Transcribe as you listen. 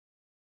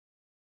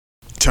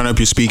Turn up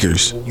your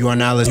speakers. You are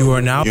now listening.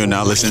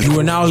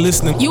 You're now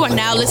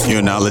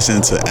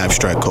listening to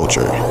Abstract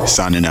Culture.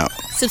 Signing out.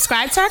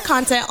 Subscribe to our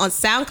content on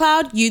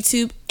SoundCloud,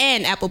 YouTube,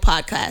 and Apple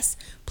Podcasts.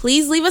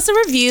 Please leave us a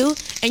review,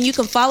 and you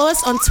can follow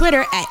us on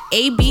Twitter at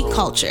AB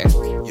Culture.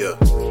 Yeah.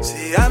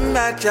 See, I'm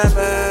not your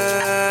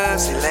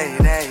mercy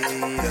lady.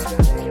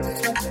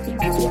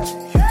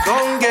 You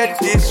gon' get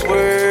this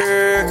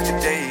work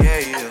today.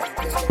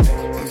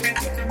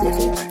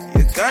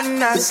 You're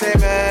gonna say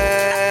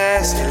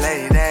mercy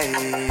lady.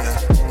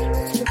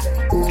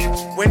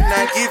 When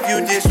I give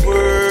you this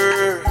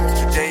work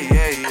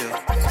today,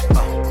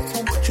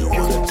 what you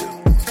wanna do?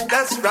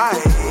 That's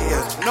right,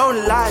 no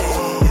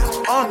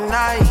lie. All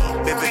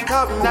night, baby,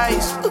 talk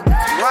nice.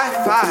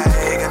 Wi-Fi,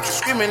 got you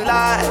screaming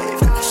live,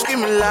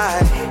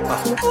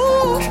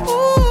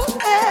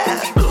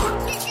 yeah.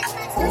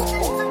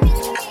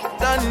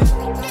 Done.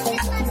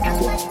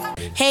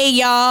 Hey,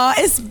 y'all,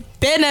 it's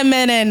been a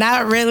minute.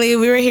 Not really.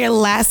 We were here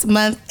last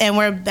month, and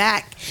we're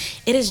back.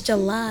 It is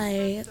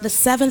July, the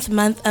 7th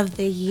month of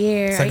the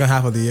year. Second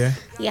half of the year.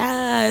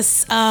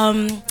 Yes.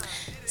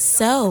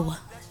 So,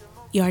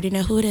 you already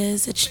know who it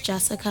is. It's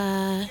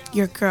Jessica,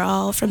 your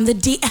girl from the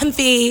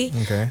DMV.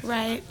 Okay.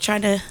 Right?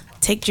 Trying to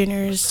take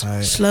Junior's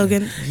Right.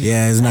 slogan.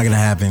 Yeah, it's not gonna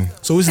happen.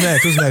 So who's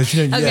next?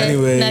 Okay,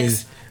 Anyways,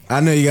 next. I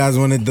know you guys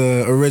wanted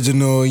the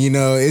original.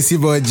 It's your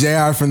boy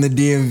JR from the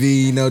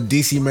DMV.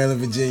 DC,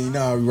 Maryland, Virginia. You know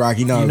how we rock.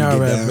 You know how we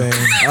get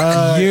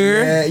down.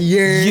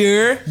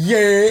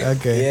 Yeah.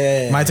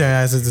 Okay. Yeah. My turn. I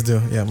have to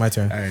do. Yeah, my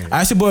turn. All right.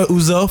 I actually boy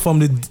Uzo from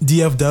the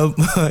DF Dub.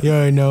 You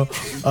already know.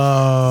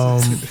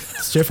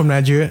 Straight from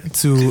Nigeria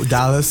to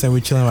Dallas, and we're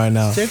chilling right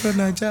now. Straight from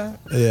Nigeria.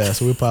 Yeah,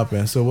 so we're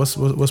popping. So what's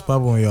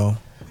popping, y'all?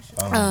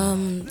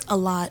 A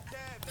lot,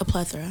 a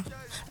plethora.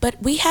 But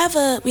we have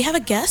a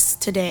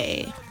guest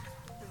today,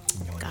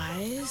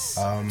 guys.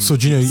 So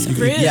Junior,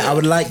 Really? Yeah, I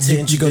would like to You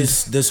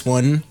introduce this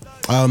one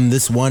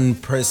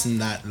person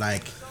that,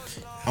 like,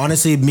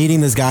 honestly,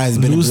 meeting this guy has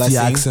been a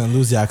blessing.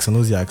 Lose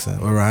the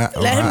accent. All right.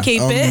 Let him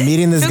keep it.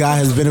 Meeting this guy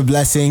has been a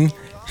blessing.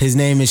 His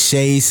name is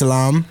Shay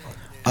Salam.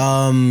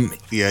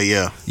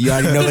 Yeah. You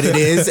already know what it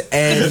is,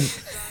 and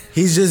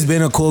he's just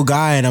been a cool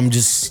guy, and I'm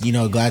just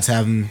glad to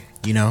have him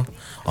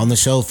on the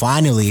show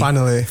finally.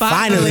 Finally.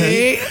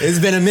 It's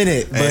been a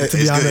minute, Hey, but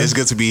it's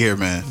good to be here,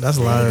 man. That's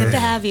Good hilarious. to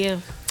have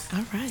you.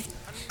 All right.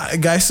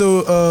 Guys,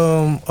 so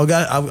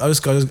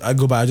Oga, I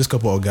go by just a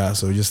couple of guys,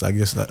 so just I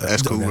guess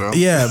That's cool, bro.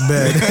 Yeah,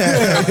 man.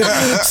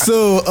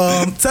 So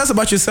tell us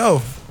about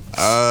yourself.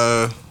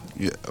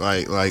 Yeah,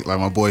 like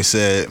my boy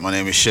said, my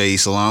name is Shay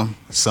Salam.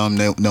 Some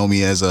know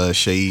me as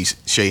Shay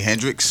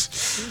Hendricks.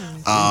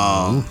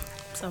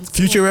 Sounds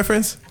Future cool.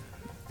 reference.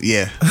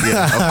 Yeah,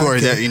 of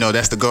course. Okay.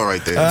 That's the goal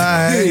right there. All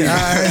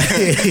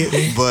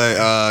right.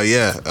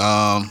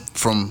 But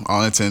from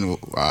Arlington,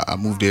 I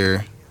moved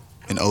here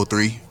in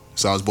 2003.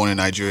 So I was born in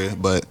Nigeria,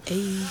 but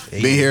been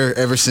here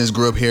ever since.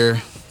 Grew up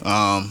here.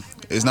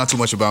 It's not too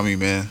much about me,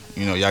 man.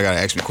 Y'all gotta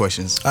ask me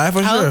questions. All right,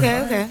 for sure.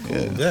 Okay.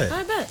 Yeah.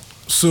 I bet.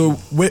 So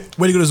where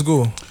do you go to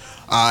school?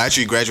 I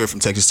actually graduated from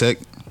Texas Tech.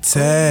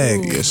 Tech.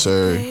 Yes,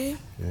 sir. Okay.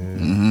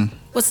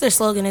 What's their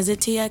slogan? Is it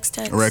TX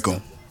Tech?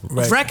 Recum.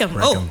 Recum.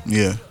 Oh.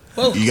 Yeah.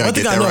 You One gotta get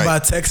thing I that know right.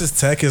 about Texas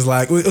Tech is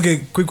like,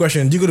 okay, quick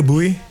question. Do you go to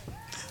Bowie?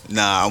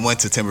 Nah, I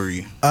went to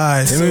Timberview.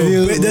 Alright, so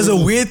there's a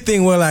weird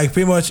thing where like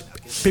pretty much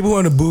people who are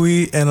in the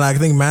Bowie and like I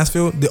think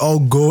Mansfield, they all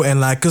go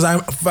and like, cause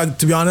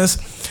to be honest,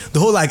 the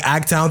whole like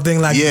Agtown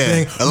thing, like Yeah,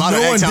 thing, a lot of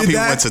one Agtown did people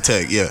that. went to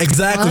Tech. Yeah,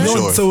 Exactly. For No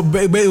one, sure. so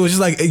it was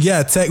just like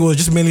Tech was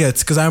just mainly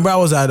because I remember I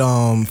was at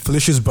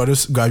Felicia's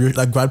brother's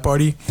grad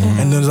party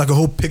and there was like a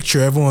whole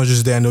picture. Everyone was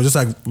just there and they were just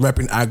like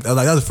repping Act.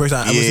 Like that was the first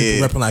time I ever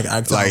seen repping like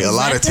Agtown. Like a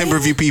lot of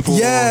Timberview people.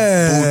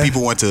 Yeah. Bowie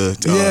people went to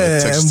yeah,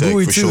 Texas and Tech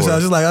Bowie for too. sure. So I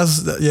was just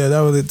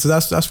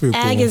like, that's pretty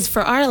cool. Ag is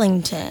for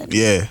Arlington.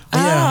 Yeah.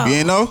 Oh. You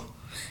ain't know?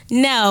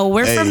 No,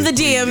 we're Hey, from the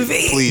please,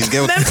 DMV. Please,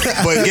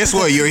 but guess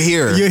what? You're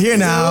here. You're here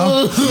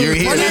now. You're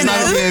here. It's not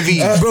a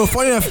DMV. Bro,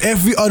 funny enough,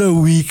 every other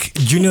week,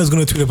 Junior's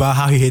gonna tweet about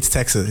how he hates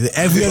Texas.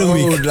 Every other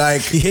week,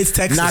 like, he hates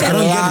Texas. not I gonna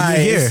don't lie,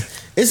 get it. You're here.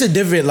 it's a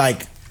different,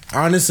 like,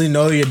 honestly,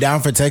 no, you're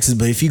down for Texas,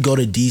 but if you go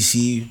to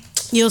DC,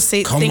 You'll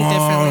think come differently.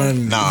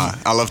 on. Nah,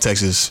 I love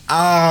Texas.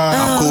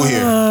 I'm cool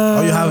here.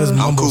 All you have is I'm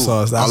mumbo cool.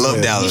 sauce. That's I love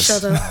it. Dallas.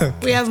 Shut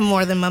up. We have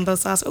more than mumbo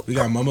sauce. Oh, We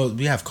got Momo,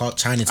 we have called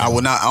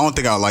Chinatown. I don't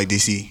think I would like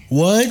DC.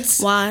 What?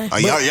 why?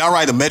 Y'all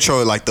ride the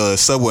metro, like the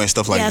subway and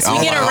stuff like Yes, that. we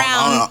I get don't-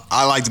 around.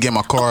 I like to get in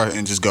my car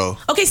and just go.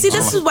 Okay, see,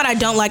 this is what I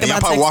don't like And y'all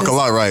about probably Texas. walk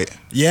a lot, right?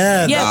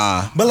 Yeah. Yeah.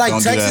 Nah, But, like,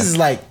 don't do Texas that. is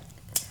like,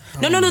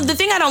 No. The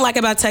thing I don't like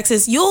about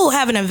Texas, you'll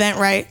have an event,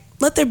 right?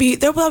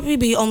 There'll probably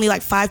be only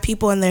like 5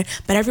 people in there,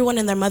 but everyone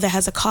and their mother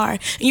has a car.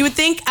 And you would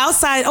think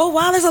outside, oh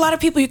wow, there's a lot of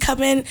people. You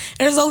come in, and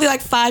there's only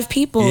like 5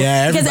 people.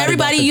 Yeah, because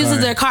everybody everybody got the uses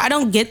car. their car. I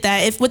don't get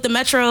that. If with the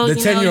metro, The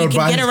you can 10-year-old get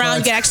buys around, cars.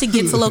 you can actually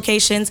get to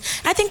locations.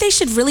 I think they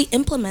should really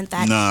implement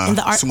that Nah, in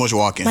the art. too much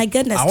walking. My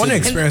goodness, I want to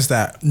And- experience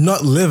that,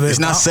 not live it. It's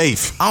not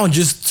safe. I want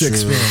just to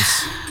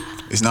experience.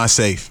 It's not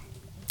safe.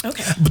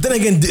 Okay. But then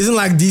again, isn't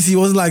like DC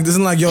wasn't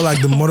like you're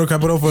like the motor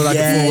capital for like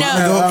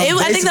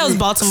I think that was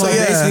Baltimore. So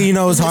basically, you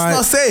know, it's hard. It's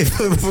not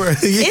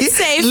safe. It's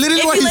safe.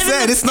 Literally what he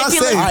said. It's not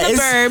safe. If you live in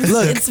the burbs,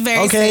 Look, it's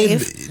very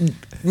safe.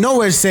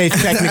 Nowhere's safe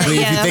technically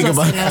if you think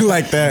about it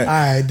like that. All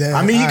right, then.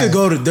 I mean, you could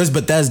go to there's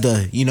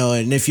Bethesda, you know,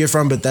 and if you're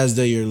from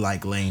Bethesda, you're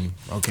like lame.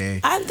 Okay,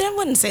 I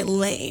wouldn't say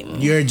lame.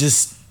 You're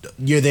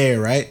there,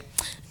 right?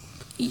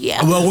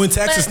 Yeah. Well, we're in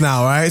Texas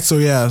now, right? So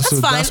yeah, that's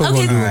so fine. that's what okay,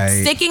 we're gonna do.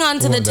 Right. Sticking on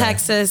to the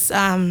Texas.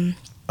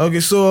 Okay,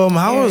 so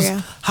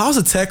how's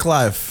the tech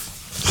life?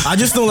 I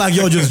just don't like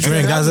just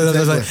drink. That's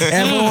like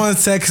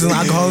everyone's Texas and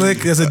alcoholic.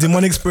 There's a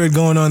demonic spirit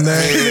going on there.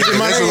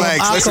 Let's relax.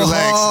 Let's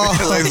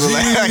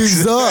relax.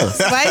 Jesus.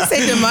 Why you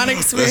say demonic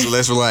spirit?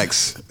 Let's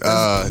relax.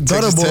 Gutter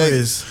Texas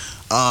boys.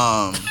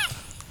 Tech,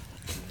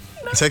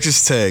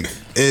 Texas Tech.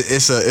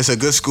 It's a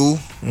good school.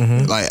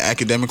 Like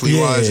academically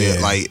wise,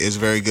 like it's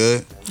very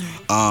good.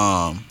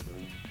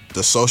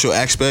 The social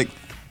aspect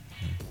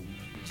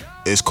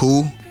is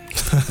cool.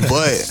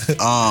 But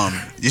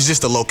it's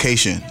just the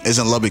location. It's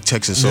in Lubbock,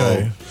 Texas,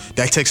 so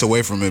that takes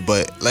away from it.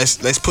 But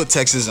let's put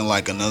Texas in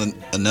like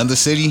another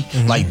city,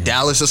 like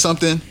Dallas or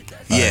something.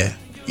 Yeah,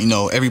 you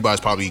know, everybody's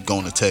probably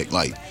going to Tech,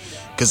 like,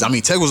 because I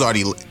mean Tech was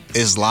already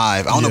is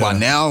live. I don't know about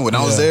now. When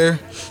I was there,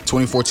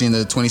 2014 to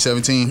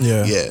 2017.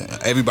 Yeah,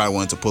 everybody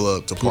wanted to pull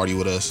up to party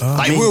with us.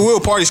 Like we're a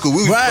party school.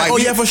 We, right?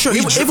 Like, for sure.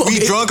 We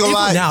drunk a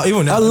lot.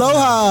 Even now.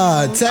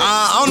 Aloha. Texas.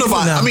 I don't know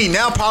about. now. I mean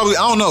now probably.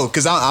 I don't know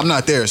because I'm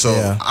not there,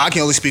 so I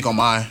can only speak on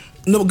my.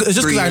 No, it's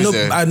just 3 because I know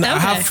years I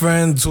have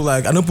friends who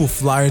like I know people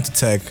fly into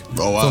Tech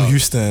from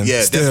Houston.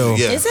 Yeah, still.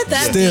 yeah. Is it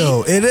that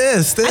Still, deep? it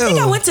is. Still, I think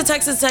I went to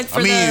Texas Tech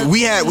for we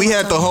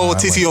had the whole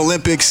TT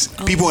Olympics.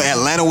 People in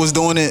Atlanta was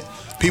doing it.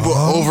 People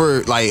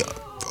over like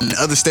in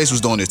other states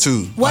was doing it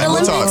too. What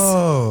like,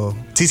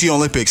 Olympics? TT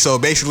Olympics. So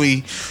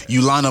basically,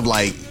 you line up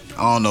like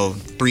I don't know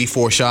 3,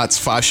 4 shots,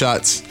 5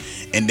 shots,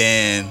 and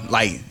then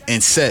like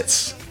in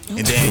sets.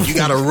 And then you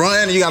gotta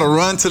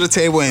run to the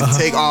table and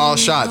take all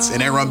shots,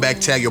 and then run back,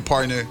 tag your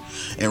partner,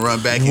 and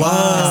run back. Wow,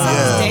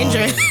 that sounds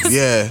dangerous.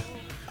 Yeah.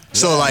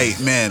 So like,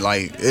 man,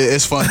 like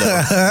it's fun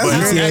though.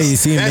 But UTA, you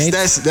see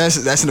that's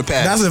in the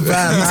past. that's a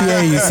bad.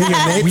 UTA, you see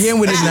your mitts? We in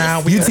with it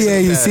now.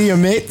 UTA, you see your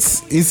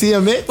mitts? You see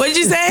your mitts? What did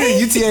you say?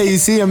 UTA, you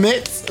see your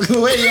mitts?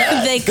 Where you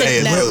at? They could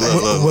Hey, never.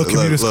 look,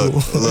 commuter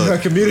school?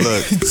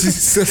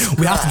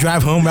 We have to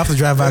drive home. We have to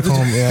drive back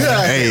home.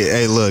 Yeah.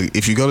 Hey, look,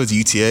 if you go to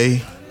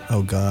UTA,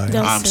 Oh God.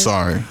 Don't I'm say-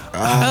 sorry. Okay.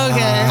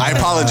 I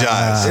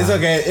apologize. It's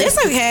okay. It's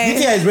okay.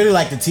 UTA is really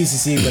like the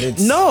TCC, but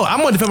it's No, I'm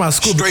gonna defend my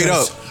school. Straight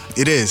because- up,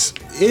 it is.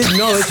 It's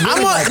really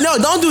like, No,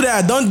 don't do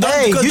that. Don't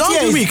Hey, do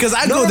UTA me because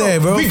I no, go there,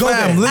 bro. we go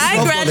Fam, there. listen.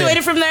 I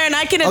graduated from there, and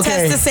I can attest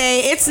Okay. to say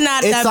it's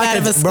not It's that like bad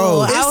of a school.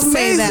 bro, I'll it's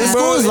say amazing. that. The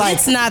school is like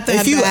it's not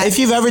that bad. if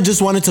you've ever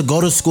just wanted to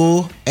go to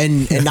school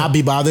and not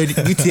be bothered,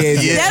 UTA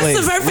is Yeah. That's place.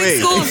 the perfect Wait.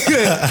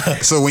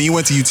 school. So when you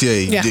went to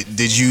UTA, Yeah.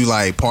 did you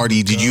like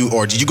party? Did you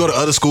go to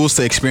other schools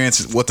to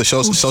experience what the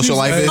social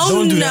life is? Oh,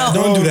 Don't do that.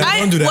 no. Don't do that. I-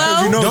 Don't do that. well-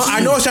 I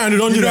know what you're trying to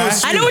do. Don't do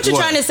that. I know what you're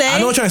trying to say. I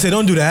know what you're trying to say.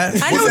 Don't do that.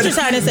 I know what you're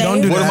trying to say.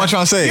 Don't do What that. am I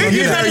trying to say?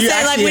 You're trying to You say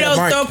like actually we had don't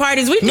Mark. throw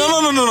parties. We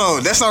No.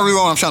 That's not really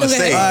what I'm trying to Okay.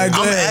 say. All right,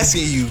 go I'm ahead.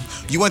 asking you.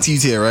 You went to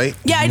UTA, right?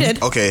 Yeah, I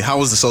did. Okay. How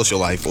was the social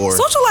life? Or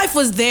Social life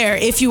was there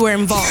if you were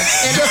involved.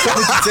 That's not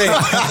what you say.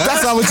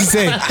 That's not what you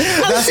say.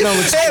 That's not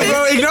what you say. Hey,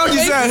 bro, ignore what you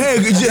said. Hey,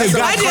 guys,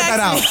 Why'd you cut that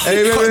out. ask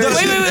me?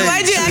 Wait.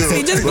 Why'd you ask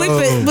me? Just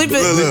bleep it. Look,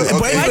 okay.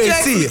 Why'd you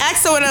See.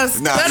 ask someone else?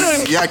 Nah,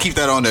 yeah, keep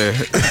that on there.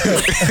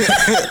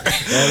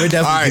 Yeah, we're definitely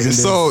All right. keeping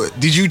this. So,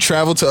 did you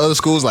travel to other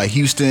schools like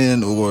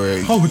Houston or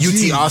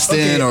UT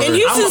Austin? Or And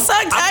Houston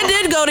sucked. I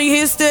did go to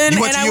Houston.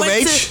 You went and to I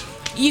went UMH? to.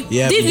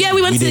 Yeah,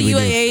 we went to we did.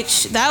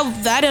 UAH.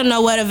 That I don't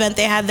know what event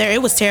they had there.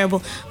 It was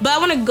terrible. But I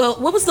want to go.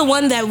 What was the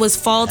one that was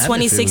fall Atmosphere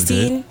was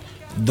 2016?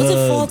 Was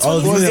it fall Oh,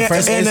 2016? was it the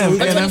first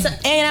A&M. A&M?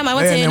 A&M. I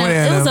went to A&M.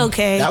 A&M. It was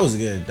okay. That was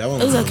good. That one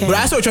It was okay. But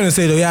that's what I'm trying to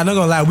say though. Yeah, I'm not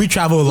gonna lie. We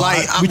travel a lot.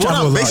 Like, we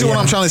travel a lot. basically, what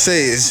yeah. I'm trying to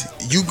say is,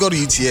 you go to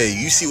UTA,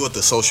 you see what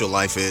the social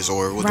life is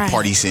or what Right. the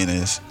party scene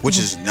is, which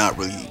is not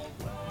really,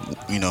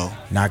 you know.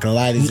 Not gonna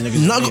lie, these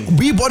niggas. No,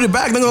 we bought it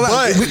back. Not gonna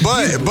lie.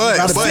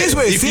 But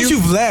Since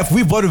you've left,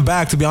 we bought it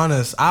back. To be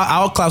honest,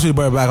 our class we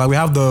brought it back. Like we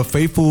have the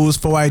faithfuls,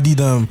 4ID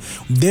them.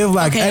 They're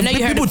like Okay, I know you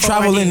heard people of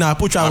travel 4ID. in now.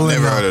 People I've travel in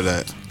never now. heard of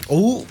that.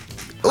 Ooh.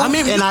 I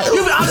mean, and I.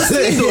 you've been out of the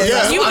scene, though.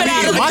 Yeah, You've been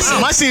out of the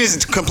scene. my scene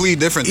is completely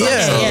different though.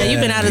 Yeah. so. Yeah,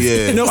 you've been out of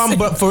Yeah. No,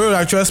 but for real,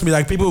 like trust me,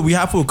 like we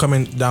have people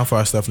coming down for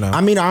our stuff now.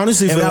 I mean, I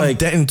honestly and we feel have like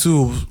Denton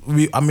too.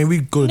 We go to Denton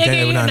Nigga, every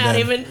you're now not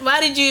and then. even.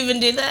 Why did you even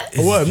do that?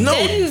 What? No.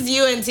 Denton's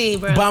UNT,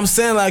 bro. But I'm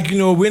saying, like, you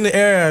know, we're in the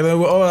area. Like,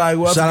 we're all like,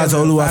 we're up Shout out to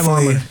together, Oluwa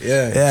family. Farmer.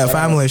 Yeah. Yeah,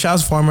 family. Shout out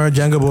to Farmer,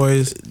 Jenga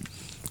Boys,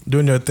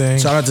 doing their thing.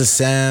 shout out to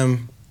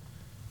Sam.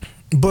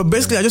 But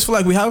basically, I just feel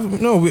like we have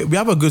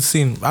a good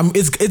scene.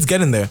 It's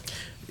getting there.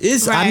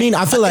 It's. I Right. mean,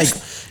 I feel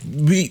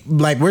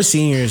like we're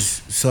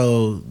seniors,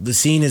 so the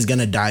scene is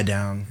gonna die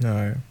down. All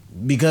right.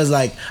 Because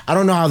like I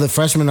don't know how the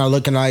freshmen are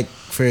looking like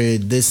for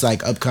this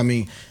like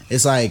upcoming.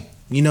 It's like,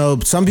 you know,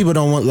 some people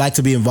don't like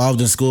to be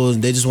involved in school.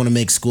 They just want to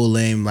make school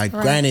lame. Like,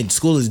 Right. granted,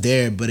 school is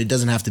there, but it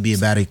doesn't have to be a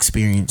bad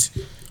experience.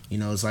 You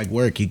know, it's like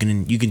work. You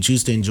can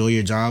choose to enjoy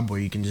your job, or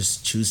you can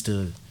just choose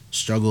to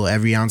struggle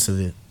every ounce of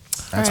it.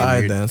 That's all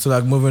right then. So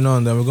like moving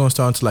on, then we're gonna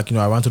start into like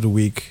around to the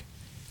week.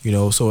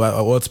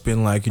 So what's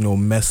been like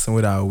messing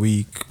with our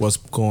week? What's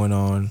going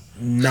on?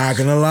 Not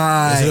gonna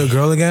lie. Is it a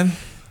girl again?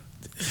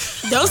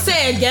 Don't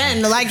say it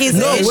again. Like it's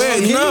no, an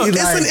wait, issue. no, it's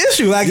an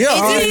issue. Like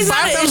it's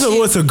 5 times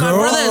issue. it's a girl.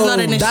 My brother is not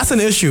an issue. That's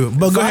an issue.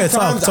 But go ahead,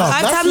 talk.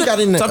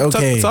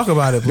 Talk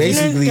about it, please.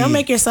 Basically, don't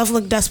make yourself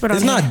look desperate.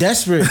 It's not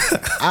desperate.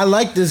 I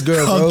like this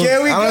girl, bro. Okay,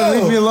 we go.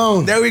 Leave me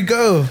alone. There we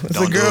go. It's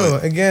Don't a girl do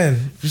it.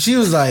 again. She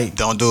was like,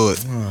 don't do it.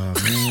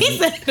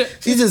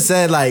 She just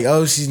said like,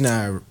 oh, she's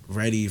not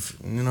ready.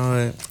 You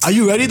know what? Are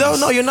you ready though?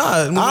 No, you're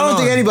not. I don't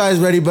think anybody's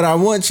ready, but I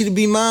want you to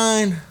be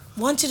mine.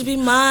 Want you to be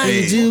mine.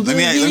 Hey,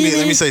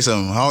 let me say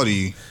something. How old are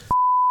you?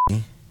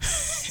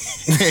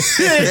 On the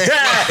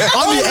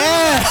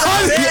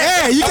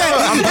air. You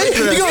gonna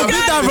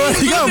bleep that, bro.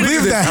 You gonna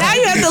bleep that. Now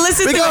you have to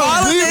listen to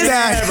all of this.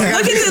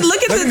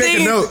 Look at the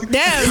thing.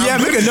 Damn. Yeah,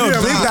 make a note.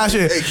 Bleep that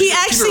shit. He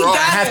actually got.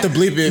 I have to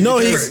bleep it. No,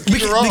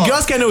 the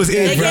girls can't know his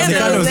age. They can't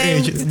know his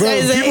age.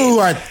 Bro, people who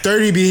are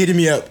 30 be hitting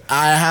me up.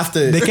 I have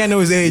to. They can't know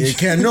his age. They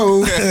can't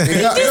know.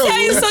 Just tell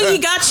you so he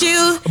got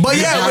you. But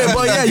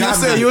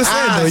yeah, you were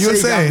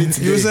saying.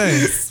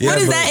 What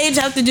does that age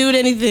have to do with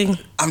anything?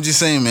 I'm just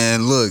saying,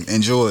 man. Look,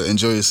 enjoy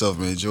yourself,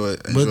 man. Enjoy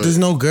it. But there's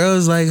no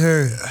girls like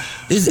her.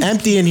 It's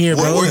empty in here,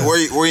 bro.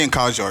 Where you in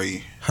college are you?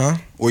 Huh?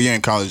 Where you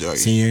in college are you?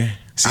 Senior.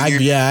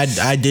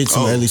 I did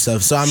some early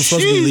stuff. So I'm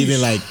supposed to be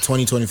leaving like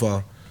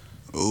 2024.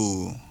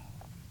 Ooh,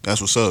 that's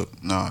what's up.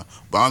 Nah,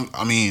 but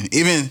I mean,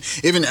 even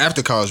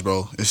after college,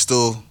 bro, it's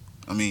still.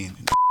 I mean,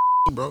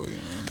 bro. You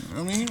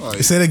know what I mean,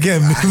 like, say it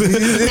again.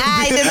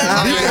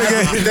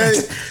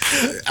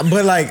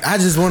 But like, I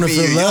just want to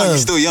feel love.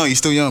 You're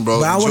still young,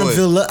 bro. But I want to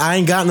feel love. I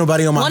ain't got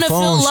nobody on my phone.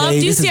 Feel love? Say, Do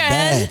you this see is your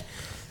bad. head?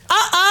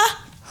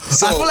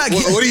 So, I feel like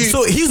what do you?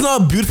 So he's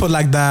not beautiful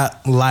like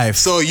that life.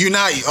 So you're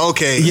not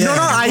okay? Yeah. No,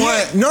 like, all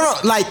right, no.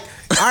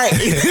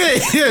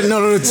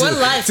 What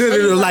life?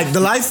 Like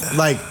the life,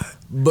 like,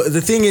 but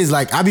the thing is,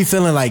 like, I be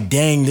feeling like,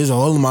 dang, there's a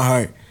hole in my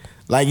heart.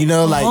 Like,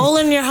 like hole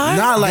in your heart.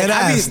 Nah, like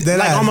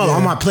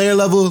on my player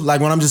level.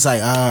 Like when I'm just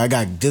like, I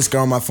got this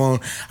girl on my phone.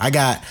 I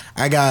got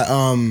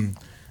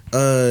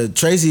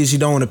Tracy. She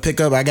don't want to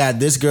pick up. I got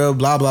this girl.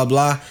 Blah blah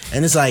blah.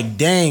 And it's like,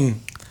 dang.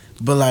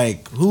 But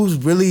like, who's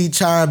really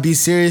trying to be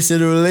serious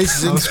in a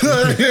relationship?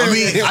 I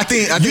mean, I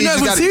think you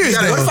guys serious.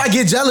 What if I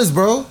get jealous,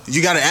 bro?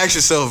 You gotta ask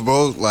yourself,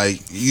 bro.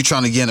 Like, you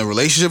trying to get in a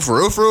relationship for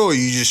real, or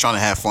you just trying to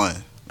have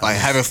fun? Like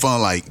having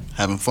fun,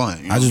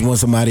 You know? I just want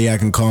somebody I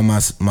can call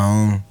my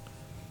own.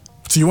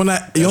 So you want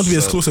to be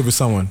exclusive with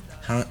someone?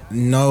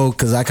 No,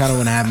 because I kind of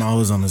want to have my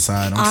hoes on the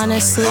side.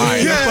 Honestly,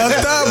 right.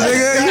 Fucked up,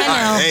 nigga.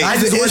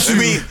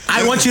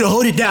 I want you to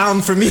hold it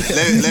down for me.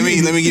 Let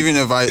me give you an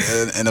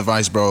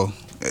advice, bro.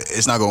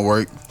 It's not gonna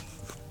work.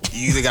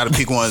 You either gotta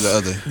pick one or the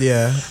other.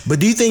 Yeah. But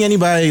do you think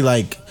anybody,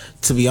 like,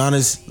 to be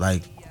honest,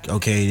 like,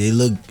 okay,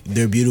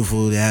 they're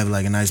beautiful, they have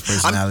like a nice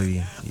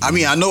personality. I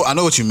mean, I know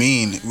what you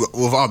mean.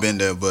 We've all been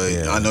there,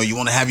 but I know you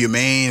want to have your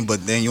main,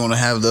 but then you want to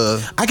have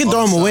the. I can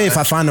throw him away if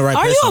I find the right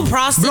person. Are you a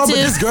prostitute? Bro, but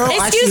this girl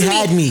actually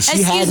had me.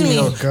 She had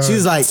me. She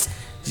was like,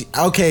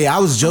 okay, I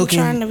was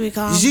joking. I'm trying to be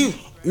calm.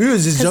 We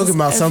was just joking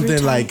about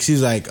something like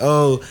she's like,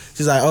 oh,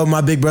 my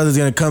big brother's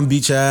gonna come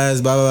beat your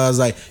ass, blah blah blah. I was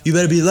like, you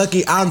better be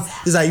lucky.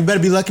 He's like, you better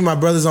be lucky my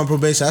brother's on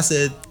probation. I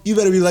said, you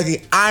better be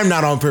lucky I'm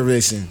not on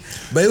probation.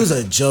 But it was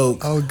a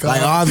joke. Oh God.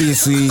 Like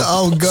obviously,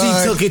 oh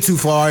God. She took it too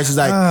far. She's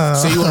like,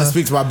 so you want to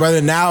speak to my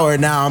brother now or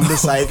now? I'm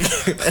just like,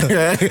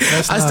 I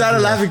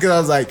started laughing because I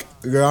was like,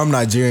 girl, I'm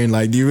Nigerian.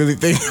 Like, do you really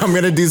think I'm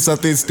gonna do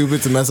something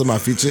stupid to mess up my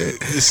future?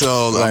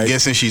 So like, I'm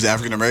guessing she's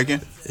African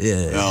American.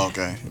 Yeah. Oh,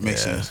 okay,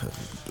 makes sense.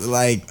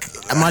 Like,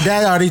 my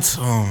dad already.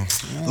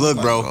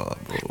 Look, bro.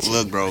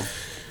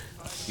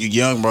 You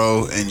young,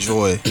 bro.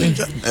 Enjoy.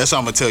 That's what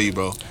I'm gonna tell you,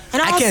 bro. And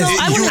I can't.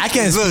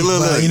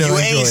 Look.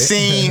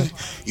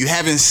 You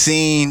haven't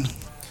seen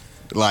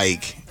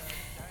like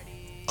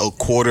a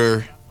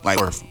quarter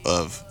worth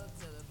of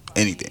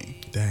anything.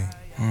 Dang.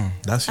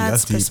 That's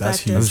deep. That's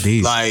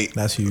huge. Like,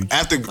 that's huge.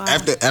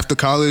 After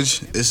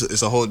college,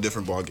 it's a whole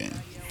different ball game.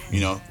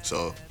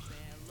 So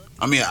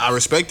I mean, I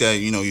respect that.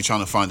 You're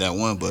trying to find that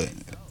one, but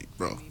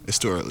bro, it's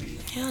too early.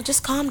 Yeah,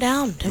 just calm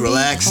down.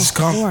 Relax. Just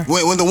calm.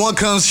 When the one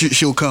comes,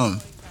 she'll come.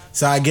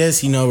 So I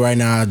guess right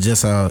now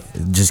just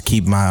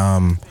keep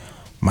my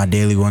my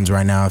daily ones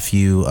right now. If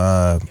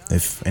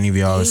any of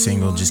y'all are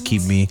single, just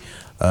keep me.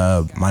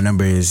 My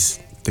number is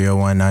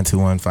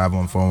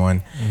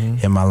 301-921-5141.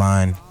 Hit my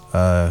line.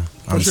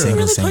 I'm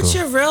single. Put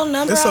your real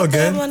number. That's all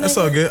good. That's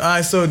all good. All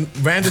right. So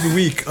rant of the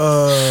week.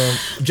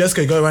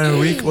 Jessica, go rant of the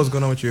week. What's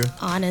going on with you?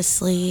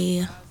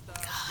 Honestly,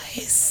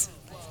 guys,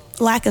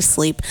 lack of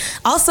sleep.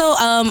 Also,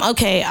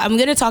 okay, I'm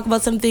gonna talk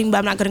about something, but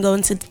I'm not gonna go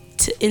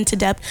into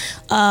depth.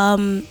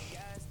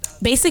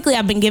 Basically,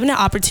 I've been given an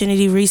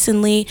opportunity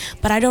recently,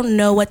 but I don't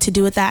know what to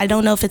do with that. I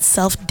don't know if it's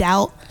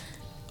self-doubt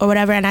or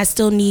whatever, and I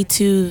still need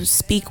to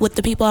speak with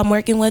the people I'm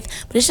working with,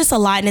 but it's just a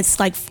lot, and it's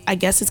like, I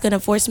guess it's gonna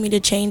force me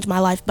to change my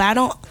life, but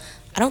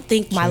I don't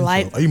think my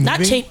life. Are you not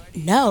moving?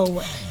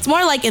 No, it's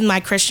more like in my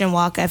Christian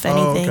walk. If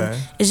anything, okay.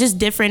 it's just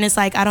different. It's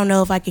like I don't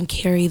know if I can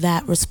carry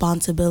that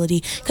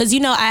responsibility because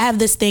I have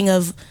this thing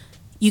of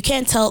you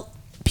can't tell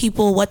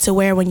people what to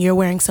wear when you're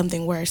wearing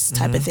something worse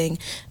type of thing.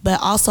 But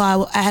also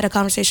I had a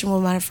conversation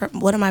with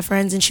one of my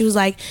friends, and she was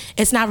like,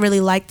 it's not really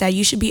like that.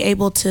 You should be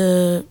able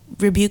to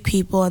rebuke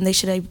people, and they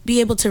should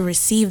be able to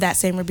receive that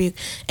same rebuke.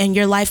 And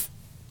your life,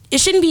 it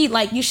shouldn't be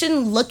like, you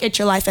shouldn't look at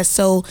your life as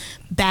so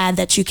bad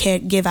that you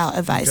can't give out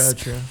advice.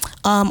 Gotcha.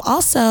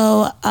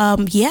 The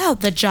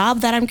job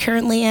that I'm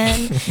currently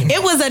in,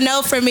 it was a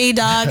no for me,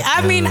 dog.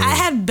 I mean, I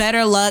had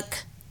better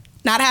luck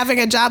not having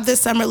a job this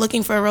summer,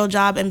 looking for a real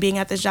job and being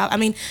at this job. I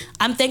mean,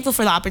 I'm thankful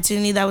for the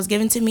opportunity that was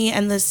given to me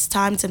and this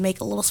time to make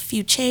a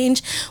few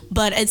change,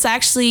 but it's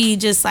actually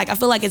just like, I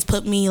feel like it's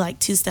put me like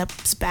 2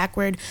 steps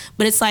backward,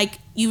 but it's like,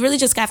 you really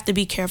just have to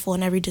be careful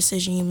in every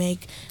decision you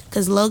make,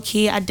 because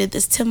low-key, high-key, I did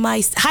this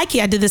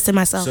to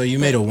myself. So you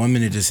made a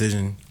 1-minute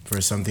decision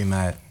for something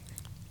that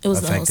it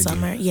was the whole affected you.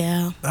 summer,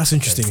 yeah. That's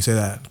interesting you say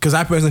that. Because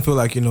I personally feel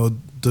like,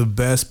 the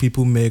best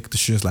people make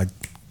decisions like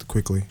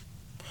quickly.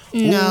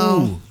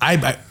 No.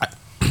 I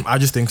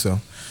just think so.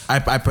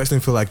 I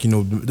personally feel like,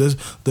 there's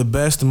the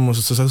best and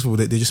most successful,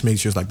 they just make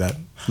decisions like that.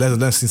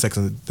 Less than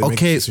seconds. They make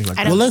Okay, decisions like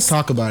well, that. let's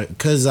talk about it.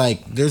 Because,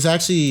 like, there's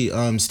actually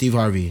Steve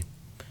Harvey.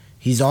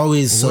 He's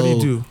always so... What do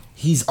you do?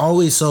 He's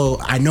always so,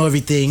 I know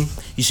everything.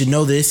 You should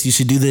know this. You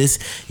should do this.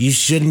 You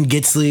shouldn't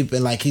get sleep.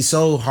 And, like, he's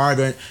so hard.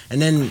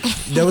 And then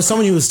there was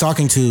someone he was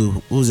talking to.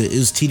 What was it? It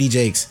was T.D.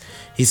 Jakes.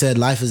 He said,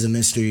 life is a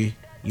mystery.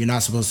 You're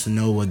not supposed to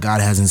know what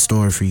God has in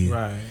store for you.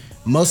 Right.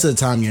 Most of the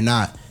time, you're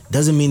not.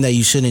 Doesn't mean that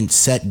you shouldn't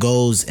set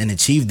goals and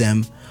achieve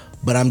them,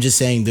 but I'm just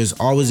saying there's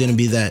always going to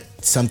be that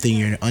something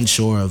you're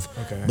unsure of.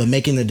 Okay. But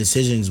making the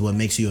decision is what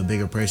makes you a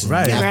bigger person.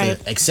 Right. You have Right.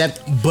 to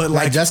accept. But,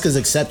 like like, Jessica's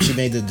accept she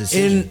made the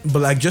decision.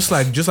 But like just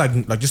like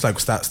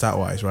stat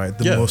wise, right?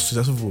 The Yeah. most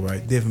successful,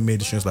 right? They've made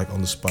decisions like on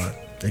the spot.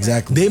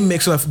 Exactly. They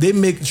make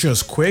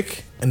decisions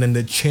quick and then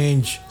they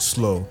change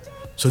slow.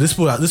 So this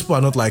people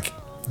are not like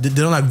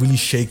they're not like really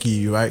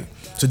shaky, right?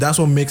 So that's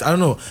what makes, I don't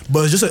know,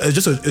 but it's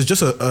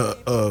just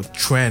a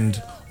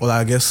trend, or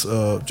I guess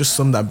just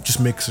something that just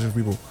makes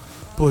people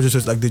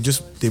just like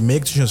they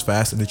make decisions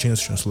fast and they change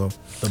decisions slow.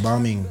 The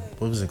bombing.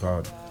 What was it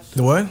called?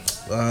 The what?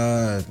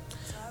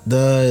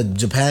 The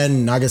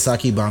Japan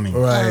Nagasaki bombing.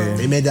 Right.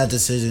 They made that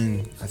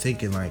decision. I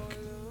think in like.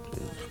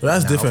 Well,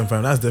 that's different,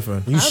 fam. That's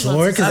different. You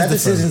sure? Because that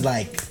That's decision's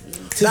like.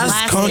 That's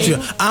Lasting. country.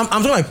 I'm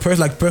talking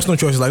like personal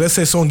choices. Like, let's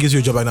say someone gives you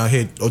a job right now,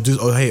 hey,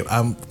 hey,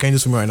 can you do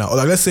this for me right now? Or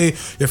like, let's say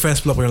your friends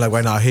pull up and you're like,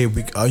 right now, hey,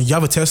 you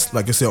have a test,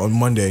 like I said, on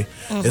Monday.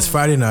 It's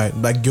Friday night.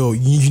 Like, yo,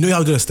 you know how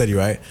to do a study,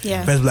 right?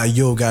 Yeah. Friends be like,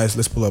 yo, guys,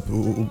 let's pull up.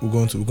 We're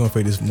going to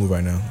play this move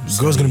right now.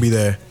 Girl's gonna be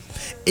there.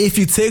 If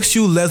it takes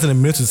you less than a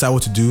minute to decide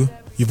what to do,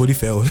 you've already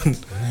failed.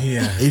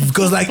 Yeah.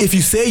 Because like, if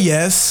you say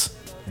yes,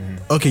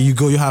 okay, you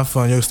go, you have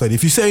fun, you study.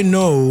 If you say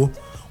no,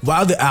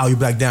 while they're out, you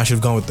be like, damn, I should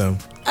have gone with them.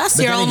 That's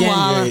But your then own again,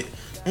 wall.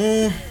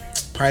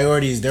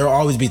 priorities. There will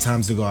always be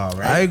times to go out,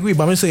 right? I agree,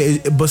 but I'm just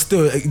saying, but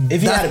still,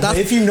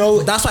 if you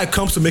know, that's why it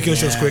comes to making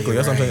decisions quickly.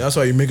 That's what I'm saying. That's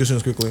why you make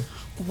decisions quickly.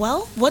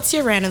 Well, what's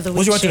your rant of the week?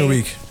 What you watching in a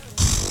week?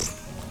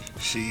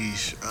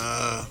 Sheesh.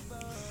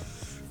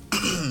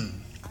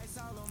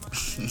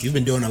 you've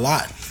been doing a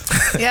lot.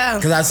 Yeah.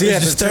 Because I see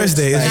it. It's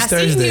Thursday. It's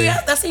Thursday.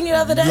 I seen you the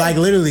other day. Like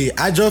literally,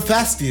 I drove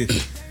past you.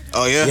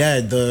 Oh yeah.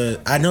 Yeah,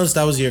 I noticed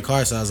that was your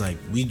car, so I was like,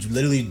 we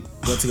literally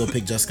went to go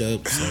pick Jessica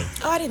up. So.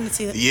 Oh, I didn't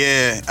see that.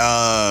 Yeah.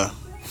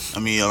 I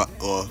mean, a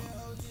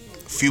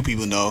few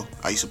people know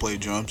I used to play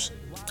drums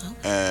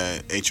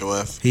at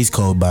HOF. He's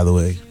cold, by the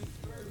way.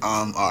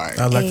 All right.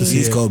 I'd like to see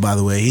He's it. cold, by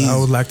the way. I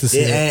would like to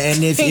see it.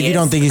 And if you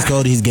don't think he's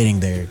cold, he's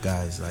getting there,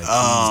 guys. Like he's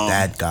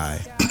that guy.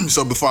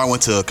 So before I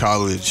went to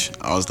college,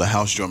 I was the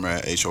house drummer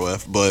at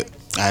HOF, but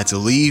I had to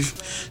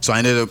leave, so I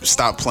ended up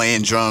stopped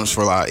playing drums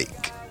for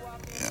like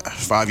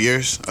 5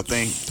 years, I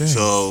think. Dang.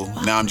 So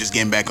now I'm just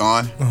getting back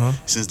on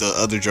since the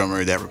other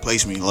drummer that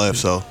replaced me left.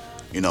 So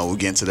we're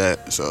getting to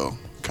that. So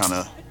kind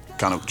of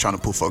trying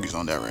to put focus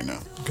on that right now.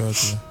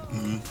 Gotcha.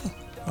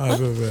 All right,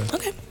 good.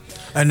 Okay.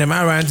 And then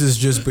my rant is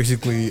just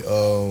basically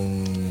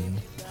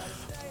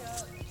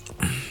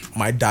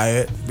my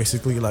diet,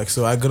 basically. Like,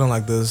 so I go on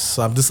like this.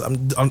 So I'm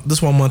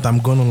this 1 month I'm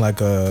going on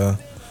like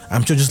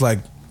I'm sure just like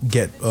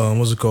get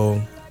what's it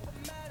called,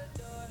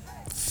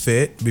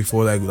 fit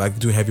before like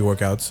doing heavy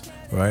workouts,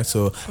 right?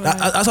 So that's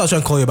what I was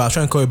trying to call you about. I was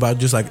trying to call you about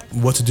just like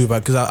what to do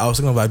about, because I was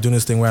thinking about doing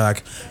this thing where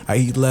like I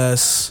eat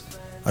less,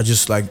 I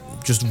just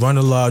run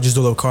a lot, just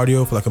do a little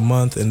cardio for like a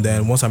month, and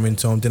then once I'm in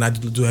tone, then I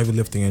do heavy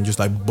lifting and just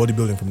like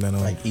bodybuilding from then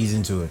on. Like ease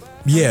into it.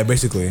 Yeah,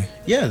 basically.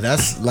 Yeah,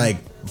 that's like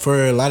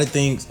for a lot of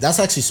things. That's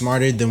actually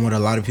smarter than what a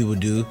lot of people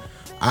do.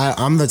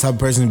 I'm the type of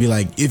person to be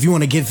like, if you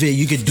want to get fit,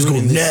 you could do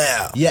it.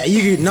 now. Yeah,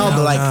 you could. No,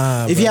 but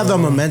like if you have the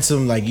bro.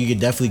 momentum, like you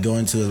could definitely go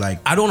into it. Like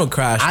I don't want to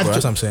crash, bro.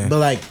 That's what I'm saying. But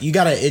like you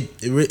gotta,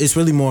 it's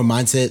really more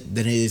mindset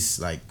than it is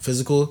like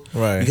physical.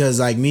 Right. Because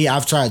like me,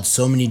 I've tried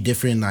so many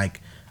different like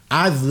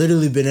I've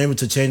literally been able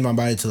to change my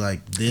body to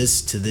like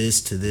this, to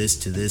this, to this,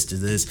 to this, to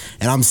this,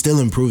 and I'm still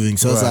improving.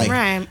 So it's like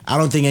Right. I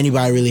don't think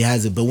anybody really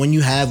has it. But when you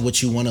have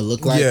what you want to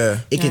look like,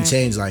 it can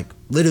change. Like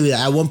literally,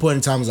 at one point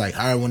in time, I was like,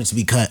 I want it to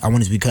be cut. I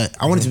want it to be cut.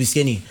 I want it to be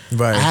skinny.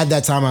 Right. I had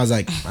that time. I was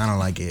like, I don't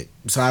like it.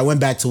 So I went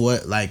back to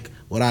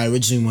what I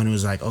originally wanted.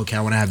 Was like, okay,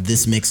 I want to have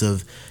this mix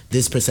of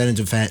this percentage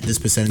of fat, this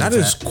percentage. That of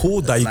is fat.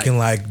 cool that you can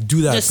like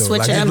do that Just though. switch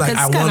Like, it up, like 'cause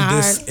I it's want kinda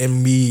this hard.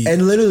 in me.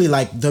 And literally,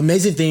 like the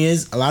amazing thing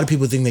is, a lot of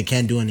people think they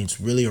can't do it, and it's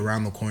really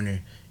around the corner.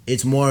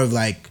 It's more of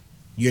like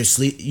your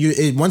sleep.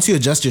 Once you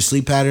adjust your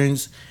sleep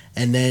patterns,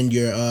 and then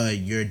your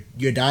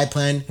diet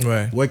plan,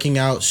 Right. working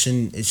out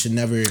should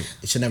never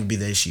be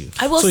the issue.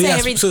 I will So say yeah,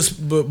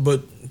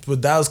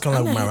 but that was kind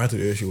of like my rental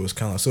issue was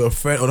kind of so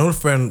another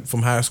friend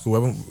from high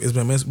school.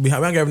 We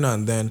hang every now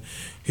and then.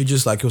 He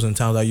just like he was in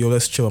town like yo,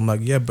 let's chill. I'm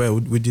like yeah, bro,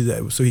 we did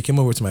that. So he came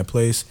over to my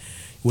place.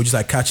 We're just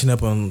like catching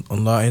up on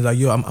lot. And he's like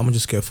yo, I'm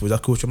just careful. Is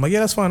that cool? I'm like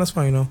yeah, that's fine.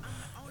 You know.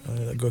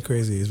 Go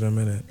crazy. It's been a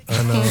minute.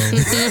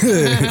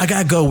 And I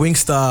gotta go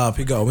Wingstop.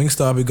 He got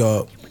Wingstop. He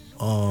got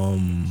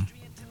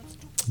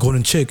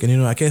Golden Chick, and you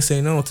know I can't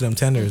say no to them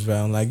tenders, bro.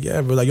 I'm like,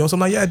 yeah, bro. Like, yo, so I'm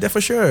like, yeah, that for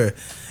sure.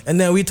 And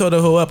then we told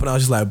the whole up, and I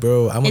was just like,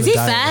 bro, I'm Is gonna he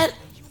die. fat?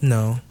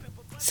 No,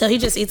 So he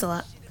just eats a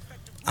lot.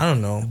 I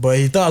don't know, but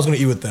he thought I was gonna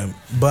eat with them.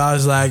 But I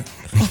was like,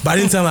 but I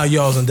didn't tell him like,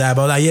 yo, I was gonna die.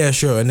 But I was like, yeah,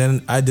 sure. And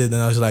then I did,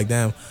 and I was like,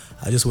 damn,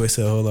 I just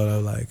wasted a whole lot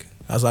of like.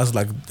 I was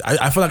like,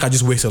 I feel like I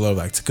just wasted a lot of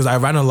like, because I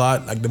ran a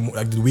lot like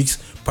the weeks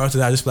prior to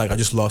that. I just feel like I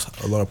just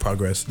lost a lot of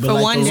progress. But For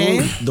like, one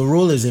day? the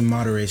rule is in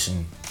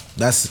moderation.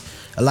 That's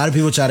a lot of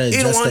people try to In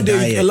adjust one the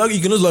day, diet. you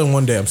can lose a lot in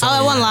one day. I'm Oh, sorry.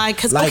 I won't lie,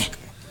 because Like-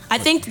 I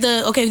think you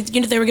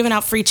know they were giving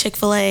out free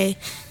Chick-fil-A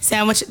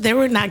sandwich. They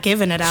were not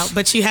giving it out,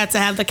 but you had to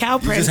have the cow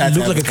You print. just had to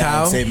Look have like the a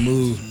cow? Say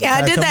move. Yeah,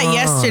 I did Come that on.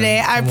 yesterday.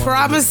 I Come on,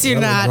 promise you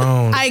you're not.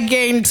 grown. I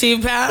gained 2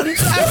 pounds.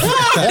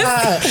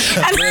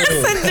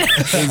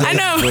 I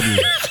know.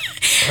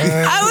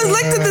 I was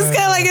looked at this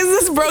guy like, is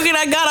this broken?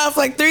 I got off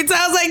like 3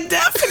 times, like,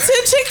 damn, for 2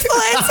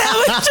 Chick-fil-A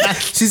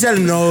sandwiches. She said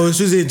no.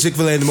 She was eating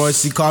Chick-fil-A in the morning.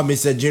 She called me and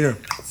said, Junior,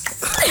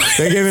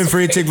 they gave me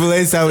free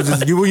Chick-fil-A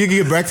sandwiches. You can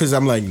get breakfast.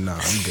 I'm like, nah,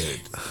 I'm good.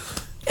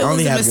 It I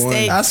only was a had one.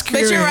 mistake. That's But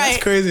crazy. you're right.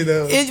 That's crazy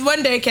though.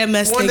 One day can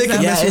mess One things day can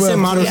up. mess Yeah, it's you in up.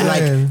 moderation. Yeah.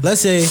 Like,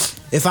 let's say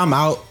if I'm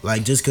out,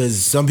 like, just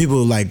because some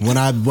people like when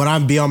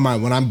I'm be on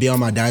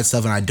my diet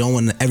stuff and I don't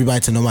want everybody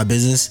to know my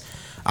business,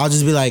 I'll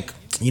just be like,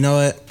 you know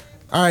what?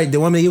 All right, they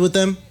want me to eat with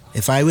them.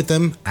 If I eat with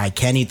them, I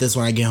can't eat this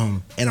when I get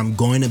home, and I'm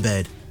going to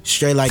bed.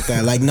 Straight like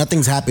that, like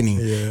nothing's happening.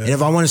 Yeah. And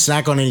if I want to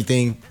snack on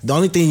anything, the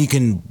only thing you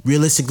can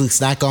realistically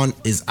snack on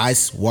is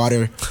ice,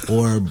 water,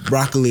 or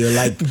broccoli, or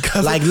like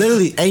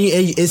literally. And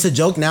it's a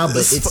joke now, but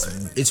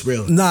it's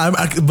real. Nah,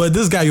 but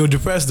this guy, you're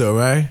depressed though,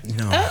 right?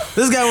 No.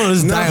 This guy wanted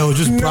his diet was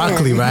just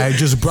broccoli, right?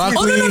 Just broccoli.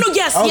 Oh, no,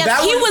 yes, Oh, yes.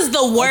 that He was- was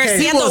the worst. okay.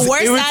 He had He was the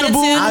worst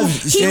irritable.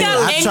 attitude. He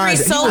got angry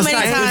so many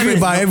angry times.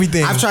 about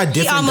everything. I've tried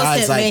different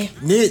almost diets.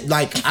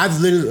 hit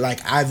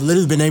I've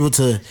literally been able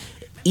to.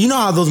 You know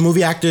how those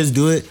movie actors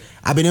do it?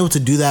 I've been able to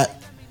do that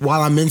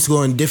while I'm in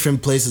school in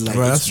different places. Like,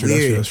 Right, it's that's true, that's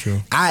weird.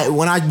 true, that's true.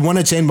 When I want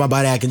to change my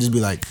body, I can just be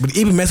like, But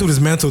even messing with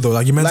his mental though,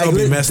 like your mental like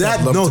will be messed that.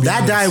 up. love No, to be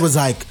that honest. diet was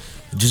like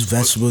just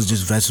vegetables.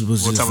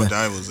 What just type of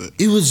diet was it?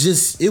 It was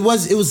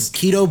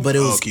keto, but it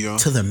was keto.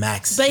 to the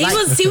max. But he Like,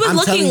 was I'm telling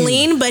looking you,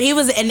 lean, but he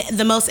was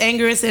the most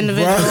angriest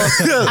individual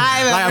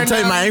I've ever I'm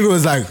telling you, my known. anger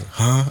was like,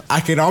 huh? I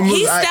can almost.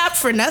 He I- snapped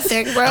for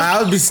nothing, bro.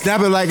 I would be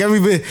snapping like every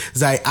bit.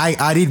 It's like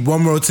I'd eat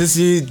one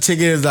rotisserie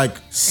chicken. It's like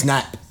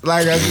snap.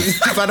 Like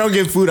if I don't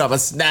get food, I'm a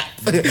snap.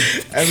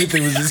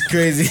 Everything was just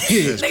crazy.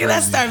 Nigga,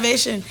 that's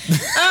starvation.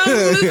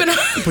 Moving on.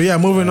 But yeah,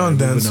 moving on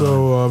then.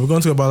 So we're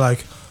going to talk about like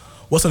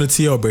what's on the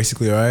TL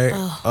basically, right?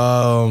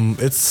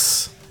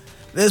 It's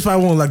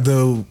probably one of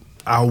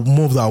like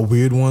more of the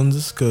weird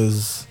ones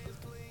because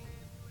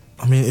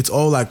I mean it's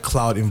all like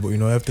cloud input. You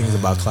know, everything's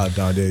about cloud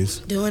nowadays.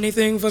 Do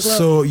anything for club.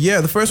 So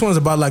yeah, the first one is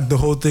about like the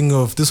whole thing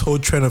of this whole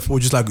trend of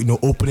just like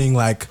opening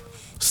like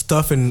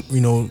stuff in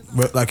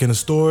like in the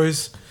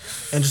stores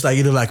and just like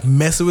either like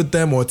messing with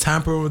them or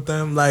tampering with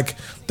them. Like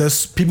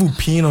there's people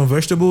peeing on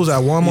vegetables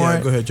at Walmart.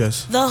 Yeah, go ahead,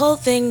 Jess. The whole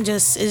thing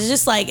is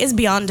just like it's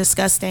beyond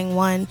disgusting.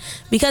 One,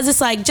 because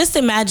it's like just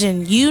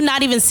imagine you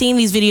not even seeing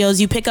these videos.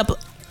 You pick up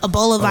a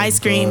bowl of ice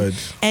cream God.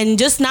 and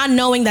just not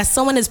knowing that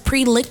someone has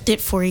pre-licked it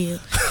for you.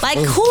 Like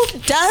who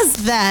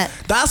does that?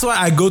 That's why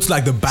I go to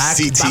like the back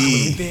CT. of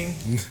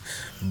anything.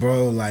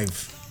 Bro, like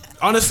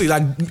Honestly,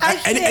 like I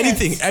can't.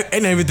 anything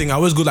and everything, I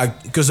always go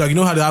like because like you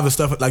know how they have the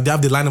stuff like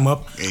they line them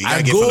up. Yeah, you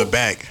gotta get from the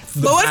back.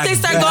 But what if they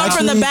start going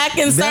from the back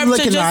and start them to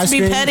licking the ice just be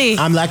cream, petty?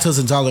 I'm lactose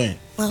intolerant.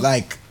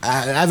 Like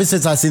ever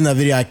since I seen that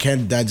video, I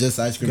can't digest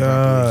ice cream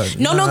properly. God.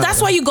 No,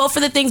 that's why you go for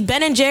the things.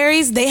 Ben and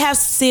Jerry's, they have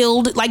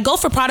sealed. Like, go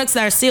for products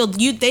that are sealed.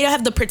 They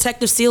have the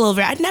protective seal over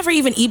it. I'd never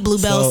even eat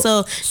Bluebell,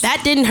 so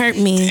that didn't hurt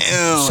me.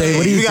 Damn, Shay,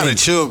 what do you gotta think?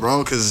 chill,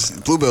 bro, because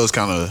Bluebell's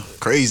kind of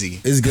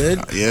crazy. It's good.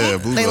 Yeah,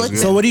 Bluebell's look- good.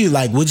 So what do you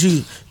like?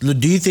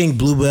 Do you think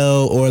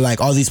Bluebell or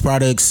like all these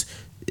products,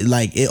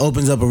 like it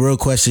opens up a real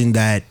question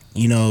that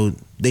you know,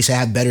 they should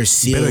have better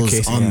seals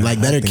casing, on, yeah, like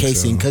I better think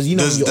casing, so. because you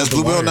know Does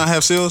Blue Bell not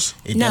have seals?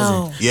 It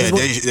No. doesn't. Yeah,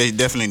 they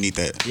definitely need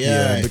that.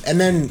 Yeah, and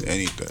then They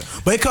need that.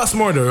 But it costs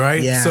more though,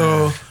 right? yeah,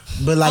 So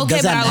but like Okay,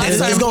 does that but I like matter?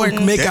 so it's gonna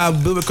important. make our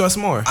Blue Bell cost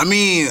more. I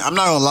mean, I'm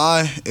not gonna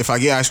lie. If I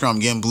get ice cream, I'm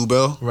getting Blue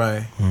Bell.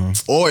 Right.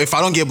 Or if I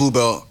don't get Blue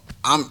Bell,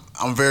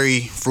 I'm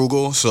very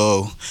frugal,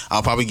 so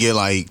I'll probably get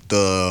like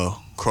the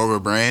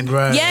Kroger brand.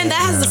 Right. Yeah, and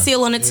that has the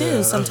seal on it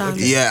too.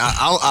 Sometimes. Yeah,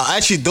 I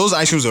actually those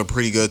ice creams are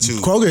pretty good too.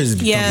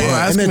 Kroger's Yeah. Well,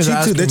 ice and then cream is cheap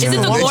ice too. cream. They Is it the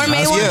cheap.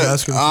 gourmet one? Yeah,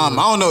 Ice cream I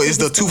don't know. It's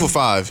the 2 for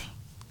 $5.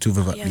 2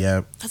 for $5.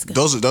 Yeah, That's good.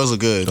 Those are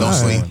good. Don't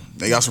Alright. sleep.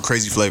 They got some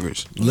crazy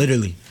flavors.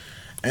 literally.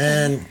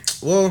 And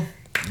well,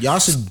 y'all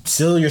should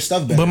seal your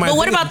stuff better. But my But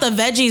what thing- about the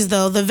veggies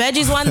though? The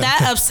veggies one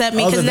that upset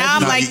me Oh, because the now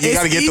I'm veggies. Nah, like, you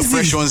gotta it's get the easy.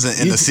 fresh ones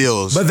and the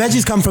seals. But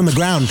veggies come from the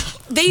ground.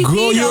 They grow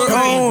feed your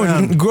them.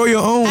 own. Grow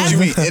your own. What you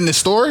mean in the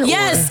store? or-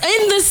 Yes,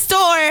 in the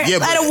store Yeah,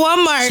 but- at a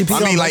Walmart. I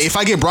mean, like if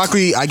I get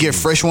broccoli, I get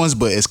fresh ones,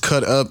 but it's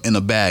cut up in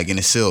a bag and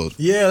it's sealed.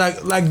 Yeah,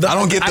 like the, I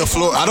don't get the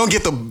floor. I don't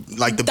get the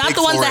like the Not big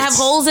the ones that have florets.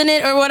 holes in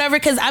it or whatever.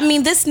 Because I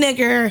mean, this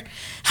nigger.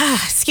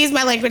 Excuse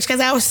my language, because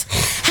I was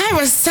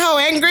so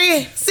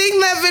angry seeing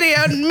that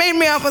video. It made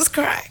me almost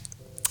cry.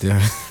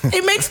 Yeah.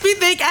 It makes me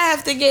think I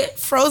have to get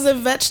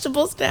frozen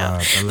vegetables now,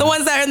 the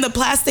ones that are in the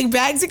plastic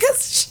bags,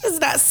 because it's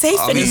not safe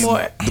I mean,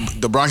 anymore.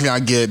 the broccoli I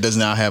get does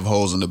not have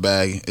holes in the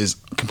bag. It's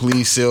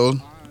completely sealed.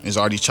 It's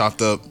already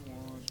chopped up.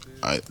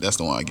 That's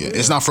the one I get.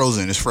 It's not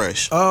frozen. It's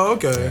fresh. Oh,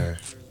 okay.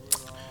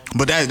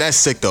 But that's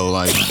sick though.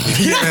 Like So,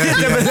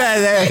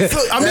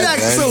 I mean, like,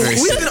 That's so very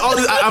we did all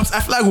this. I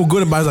feel like we're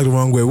going about it like the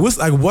wrong way. What's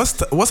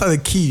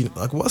the key?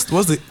 Like, what's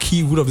the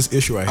key root of this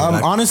issue right here?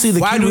 Like, Honestly, the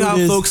why key do root have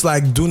is folks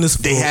like doing this?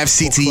 they have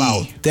for CTE.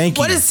 clout? Thank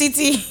you. What is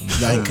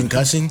CT? like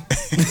concussion?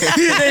 Is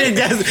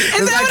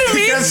that what it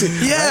means?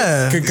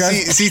 Yeah.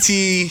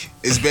 CTE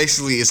is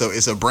basically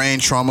it's a brain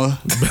trauma.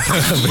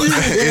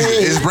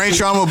 it's brain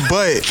trauma,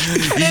 but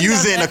you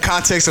use it in the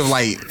context of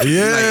like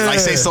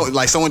say so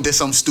like someone did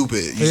something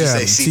stupid. You just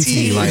Yeah, say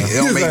CTE. Like it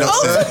don't make no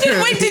Oh,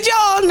 sense. wait, did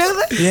y'all know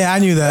that? Yeah, I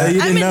knew that.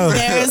 I'm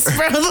embarrassed,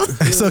 bro.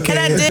 It's okay. And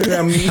I did.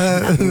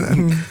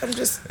 I'm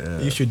just.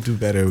 You should do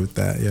better with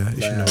that. Yeah,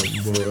 you should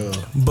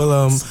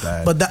know.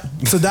 bad. But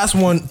that's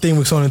one thing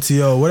with Sony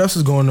T.O. What else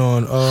is going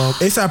on?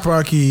 ASAP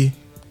Rocky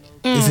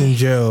is in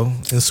jail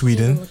in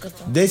Sweden.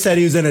 They said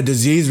he was in a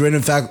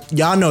disease-ridden fact.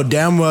 Y'all know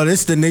damn well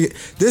this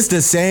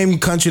the same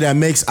country that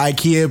makes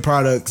IKEA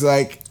products.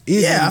 Like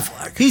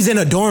he's in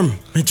a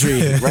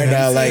dormitory right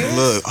now. Like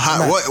Look,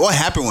 what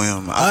happened with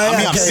him? I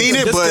mean, I've seen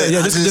it, but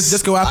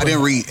just go out. I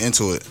didn't read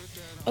into it.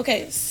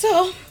 Okay,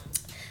 so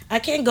I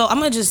can't go. I'm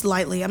gonna just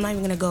lightly. I'm not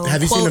even gonna go.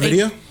 have you seen the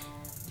video?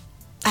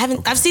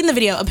 I've seen the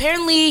video.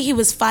 Apparently, he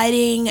was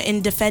fighting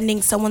and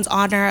defending someone's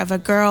honor of a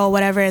girl,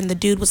 whatever, and the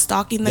dude was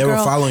stalking the They were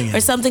girl following him.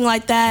 or something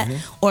like that,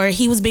 or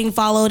he was being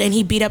followed and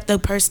he beat up the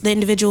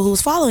individual who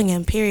was following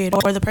him. Period,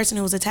 or the person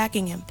who was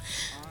attacking him.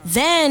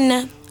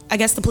 Then I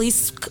guess the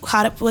police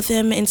caught up with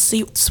him in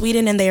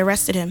Sweden and they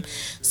arrested him.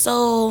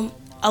 So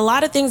a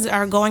lot of things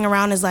are going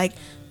around is like,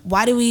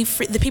 why do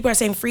the people are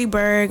saying free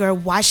Berg, or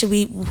why should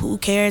we, who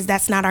cares,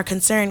 that's not our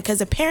concern,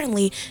 because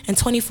apparently in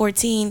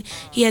 2014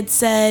 he had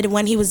said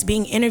when he was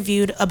being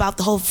interviewed about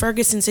the whole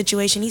Ferguson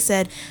situation, he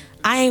said,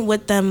 I ain't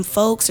with them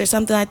folks or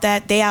something like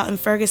that. They out in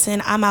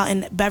Ferguson, I'm out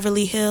in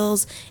Beverly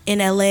Hills in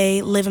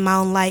LA living my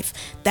own life.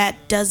 That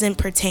doesn't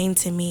pertain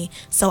to me,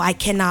 so I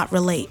cannot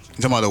relate.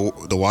 You talking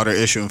about the water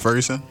issue in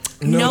Ferguson?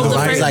 No, the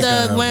riot. Like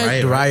a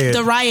riot.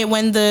 the riot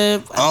when I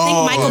think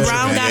Michael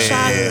Brown got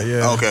shot.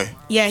 Yeah. Okay.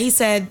 Yeah, he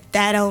said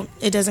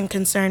it doesn't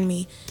concern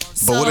me.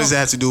 But what does that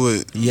have to do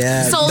with?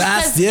 Yeah. So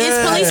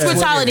it's police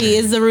brutality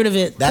is the root of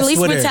it. That's police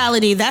Twitter.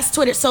 brutality. That's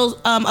Twitter. So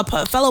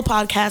fellow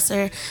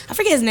podcaster, I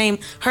forget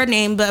her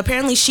name, but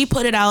apparently she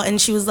put it out and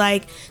she was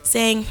like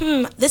saying,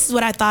 this is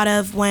what I thought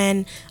of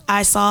when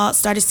I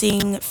started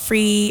seeing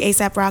Free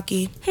ASAP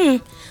Rocky.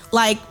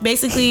 Like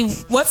basically,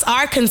 what's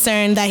our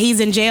concern that he's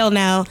in jail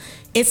now?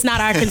 It's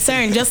not our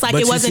concern, just like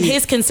But it you wasn't see-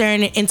 his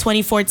concern in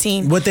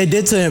 2014. What they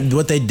did to him,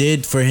 what they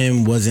did for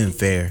him wasn't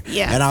fair.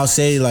 Yeah. And I'll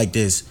say like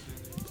this.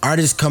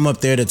 Artists come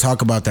up there to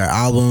talk about their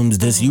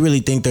albums. You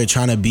really think they're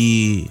trying to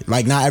be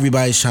like, not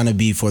everybody's trying to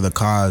be for the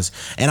cause.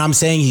 And I'm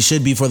saying he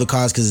should be for the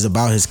cause because it's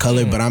about his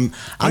color. But I'm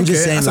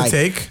just saying, that's a like,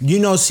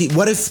 take. see,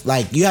 what if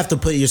like you have to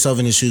put yourself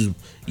in his shoes?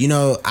 You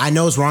know, I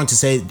know it's wrong to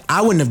say.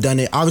 I wouldn't have done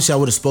it. Obviously, I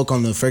would have spoke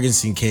on the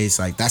Ferguson case.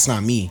 Like that's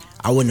not me.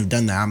 I wouldn't have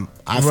done that.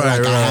 I feel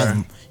like I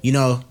have. You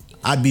know,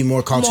 I'd be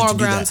more cultured Moral to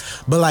do grounds.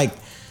 that. But like.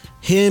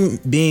 Him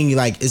being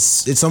like,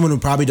 it's someone who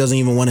probably doesn't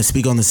even want to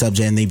speak on the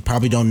subject and they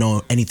probably don't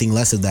know anything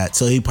less of that.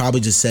 So he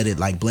probably just said it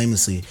like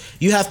blamelessly.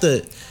 You have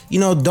to,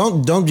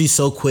 don't be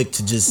so quick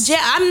to just. Yeah,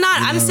 I'm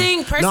not. I'm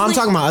saying personally. No, I'm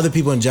talking about other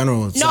people in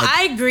general. It's No, like,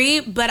 I agree,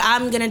 but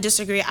I'm gonna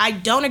disagree. I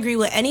don't agree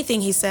with anything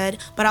he said,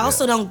 but I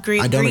also don't agree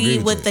agree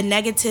with with it. the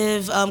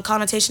negative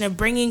connotation of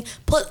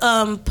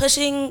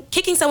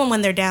kicking someone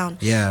when they're down.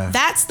 Yeah.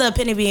 That's the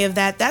epitome of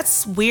that.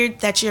 That's weird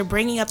that you're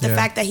bringing up the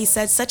fact that he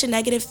said such a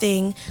negative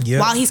thing Yeah.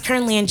 while he's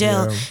currently in jail.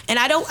 Yeah. And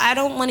I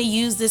don't want to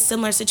use this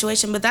similar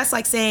situation, but that's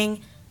like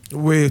saying,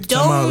 Wait,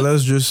 time out.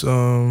 Let's just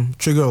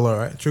trigger alert,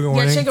 right? Trigger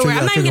warning. Yeah, trigger warning.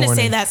 I'm not even gonna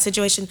say warning. that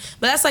situation,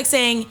 but that's like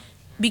saying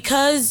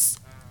because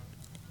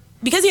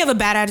you have a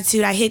bad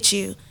attitude, I hit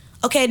you.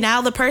 Okay,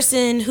 now the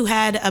person who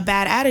had a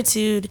bad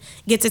attitude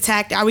gets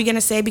attacked. Are we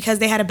gonna say because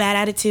they had a bad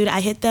attitude,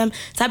 I hit them?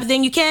 Type of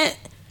thing. You can't.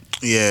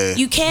 Yeah.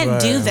 You can't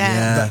do that.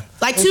 Yeah.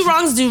 Like two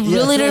wrongs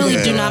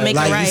literally do not make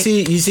like, it right.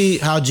 You see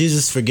how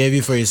Jesus forgave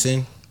you for your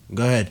sin?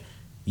 Go ahead.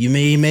 He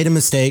made a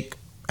mistake,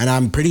 and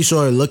I'm pretty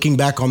sure looking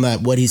back on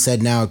that, what he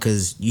said now,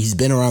 because he's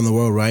been around the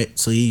world, right?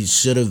 So he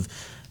should have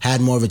had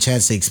more of a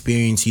chance to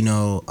experience,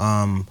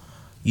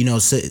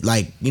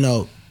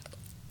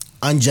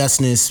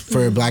 unjustness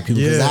for black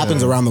people, because it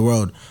happens around the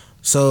world.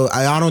 So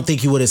I don't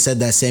think he would have said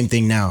that same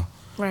thing now.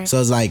 Right.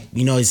 So it's like,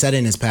 he said it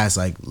in his past,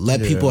 like,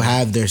 let people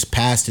have their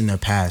past in their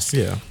past.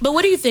 Yeah. But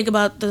what do you think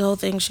about the whole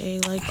thing, Shay?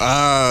 Like,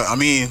 I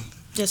mean,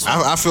 just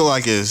I feel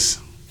like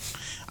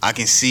I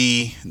can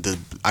see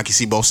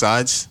both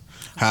sides.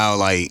 How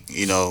like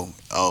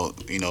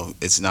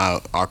it's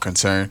not our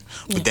concern,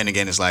 but then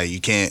again, it's like you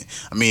can't.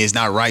 I mean, it's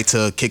not right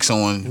to kick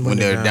someone when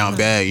they're down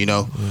bad,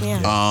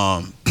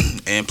 Yeah.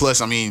 And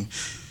plus, I mean,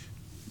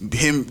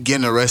 him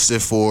getting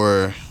arrested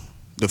for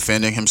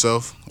defending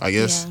himself, I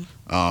guess. Yeah.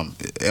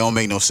 It don't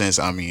make no sense.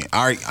 I mean,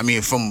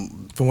 from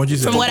what you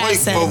said, From what I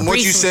said, from what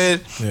you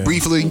said Yeah.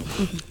 briefly,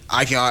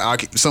 I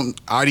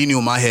already knew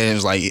in my head it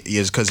was like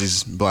it's because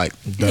he's black.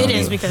 It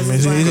is because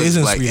I mean, it's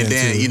in Like, Sweden and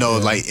then too.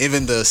 like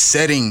even the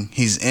setting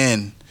he's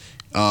in,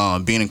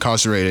 being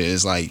incarcerated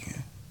is like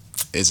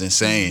it's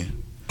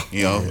insane.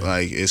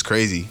 Like it's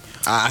crazy.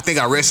 I think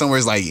I read somewhere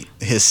it's like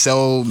his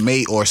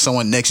cellmate or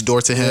someone next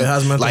door to him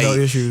has mental like, health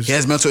issues. He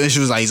has mental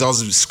issues. Like he's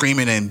also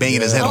screaming and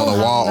banging his head on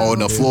the wall or on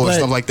the floor and But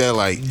stuff like that.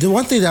 Like the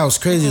one thing that was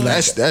crazy,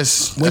 like,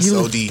 that's you-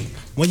 OD.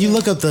 when you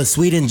look up the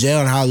Sweden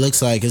jail and how it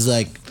looks like, it's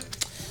like,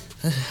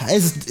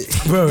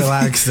 it's, Bro,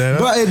 relax, man.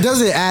 but it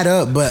doesn't add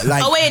up. But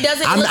like, Oh, wait, it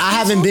doesn't look I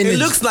haven't been. It to-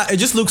 looks like it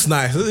just looks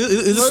nice. It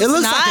looks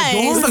looks nice.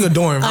 It looks like a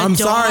dorm. I'm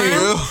sorry.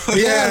 dorm?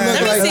 Yeah,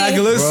 Let me like, see. Like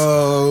it looks.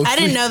 bro. I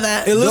didn't know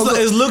that. It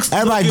looks.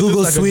 Everybody it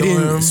looks Google like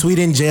a dorm.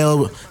 Sweden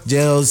jails. Are they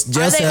all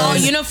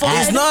cells. uniformed?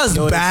 It's not as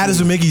bad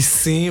as we make it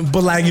seem,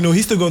 but like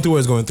he's still going through what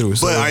he's going through.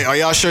 So. But are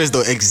y'all sure it's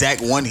the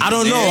exact one? I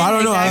don't know. I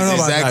don't know about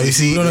Exactly. that.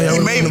 See, We don't know. he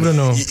We may, don't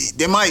know.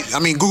 they might. I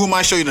mean, Google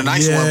might show you the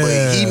nice one,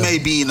 but he may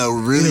be in a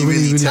really,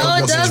 really really terrible Oh,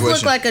 it does situation.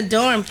 look like a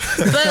dorm.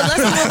 But let's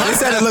move They on.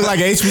 said it looked like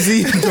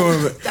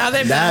HBC. Now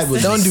they're That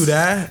was- Don't do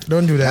that.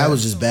 Don't do that. That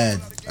was just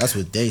bad. That's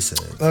what they said.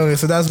 Okay,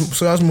 so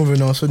that's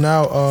moving on. So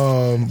now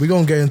we're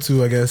gonna get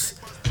into, I guess,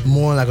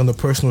 more like on the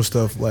personal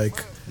stuff, like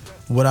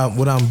what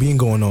I'm being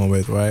going on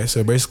with, right?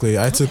 So basically,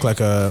 I took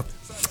a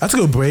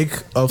break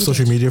of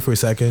social media for a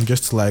second,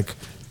 just to like,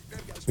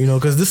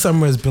 because this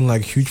summer has been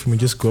like huge for me,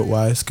 just growth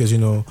wise, because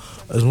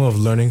it's more of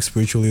learning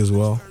spiritually as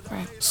well.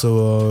 Right.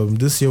 So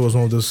this year was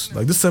one of those,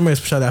 like this summer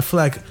especially, I feel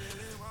like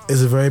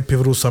it's a very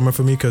pivotal summer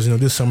for me because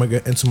this summer I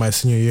get into my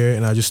senior year,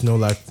 and I just know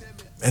like,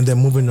 and then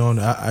moving on,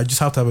 I just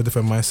have to have a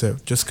different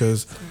mindset, just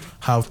because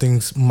how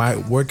things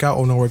might work out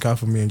or not work out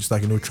for me, and just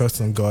like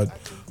trusting in God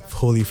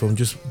wholly from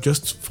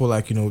just for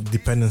like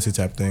dependency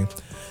type thing.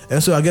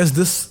 And so I guess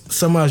this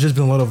summer has just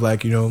been a lot of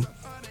like you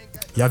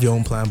have your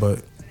own plan,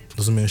 but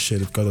doesn't mean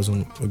shit if God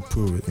doesn't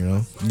approve it,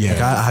 Yeah.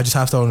 Like I just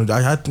have to.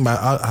 I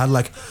had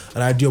like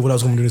an idea of what I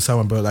was going to do this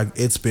summer, but like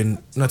it's been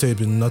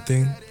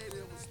nothing.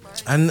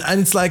 And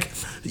it's like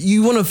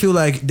you want to feel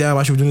like damn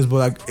I should be doing this, but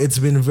like it's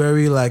been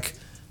very like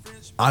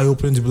eye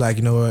opening to be like,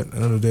 you know what,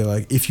 another day,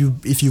 like if you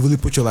really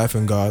put your life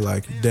in God,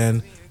 like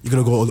then you're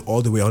gonna go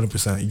all the way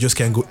 100%. You just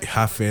can't go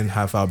half in,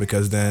 half out,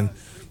 because then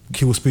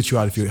He will spit you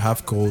out if you're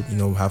half cold,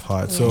 half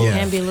hot. So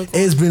Can be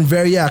lukewarm. it's been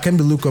very can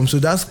be lukewarm. So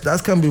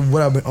that's kind of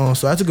what I've been on.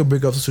 So I took a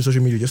break off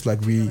social media, just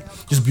like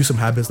just build some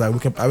habits. Like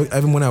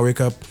even when I wake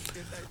up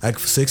like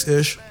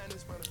 6ish,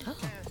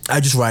 I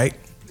just write.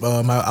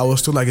 I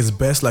was told like it's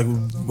best like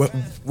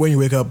when you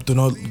wake up, do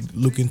not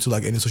look into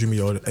like any social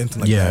media or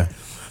anything like that.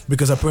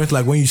 Because apparently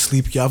like when you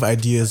sleep, you have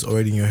ideas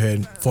already in your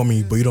head forming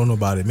you, but you don't know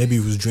about it. Maybe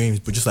it was dreams,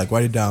 but just like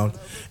write it down,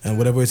 and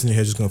whatever is in your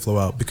head is just gonna flow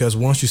out. Because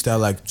once you start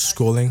like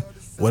scrolling,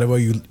 whatever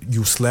you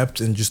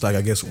slept and just like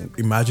I guess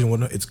imagine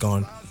whatnot, it's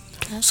gone.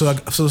 So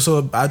like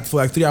for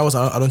like 3 hours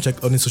I don't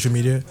check any social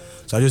media.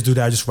 So I just do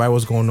that. I just write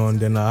what's going on.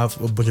 Then I have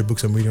a bunch of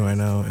books I'm reading right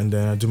now, and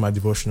then I do my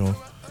devotional.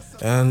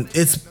 And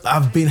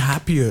I've been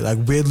happier, like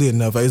weirdly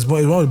enough. Like, it's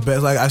one of the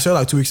best. Like I shared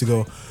like 2 weeks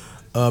ago.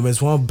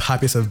 It's one of the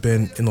happiest I've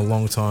been in a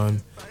long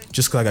time.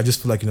 Just like I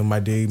just feel like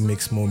my day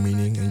makes more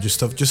meaning and just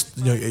stuff. Just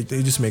it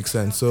just makes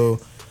sense. So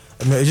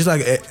I mean, it's just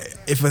like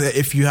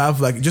if you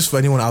have like just for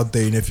anyone out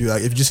there, if you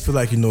just feel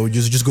like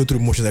just go through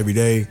the motions every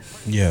day.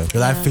 Yeah.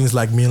 Your life feels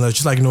like meaningless.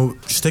 Just like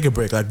just take a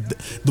break. Like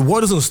the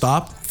world doesn't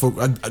stop. For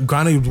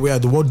granted,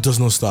 the world does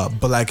not stop.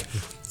 But like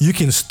you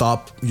can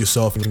stop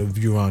yourself and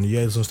view around.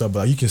 Yeah, it doesn't stop, but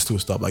like, you can still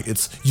stop. Like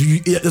it's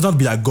not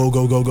be like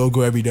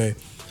go every day.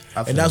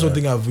 And that's one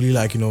thing I've really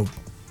like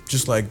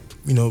just like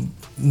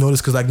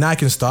notice, because like now I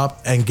can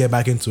stop and get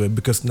back into it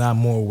because now I'm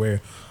more aware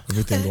of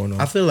everything going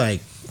on. I feel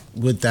like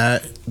with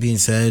that being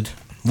said,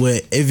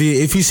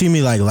 if you see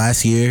me like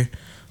last year,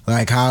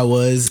 like how I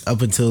was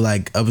up until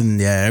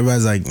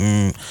everybody's like,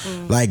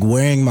 like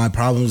wearing my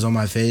problems on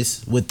my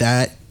face with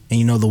that. And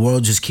you know the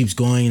world just keeps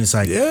going, and it's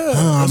like, it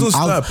doesn't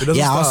stop.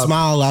 I'll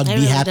smile. I'll be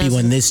really happy doesn't.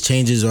 when this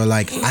changes, or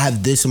like I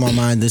have this in my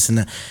mind, this and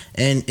that.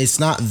 And it's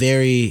not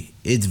very.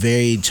 It's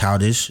very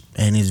childish,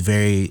 and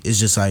it's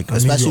just like,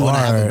 especially when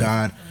I have a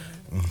God.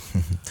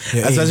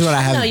 Especially when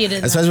I have, No, you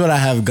didn't. especially when I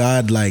have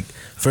God. Like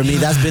for me,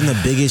 that's been the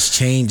biggest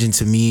change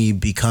into me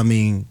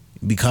becoming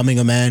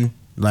a man.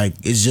 Like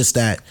it's just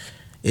that.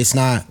 It's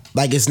not.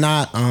 What does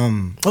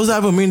that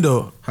even mean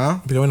though? Huh?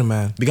 Becoming a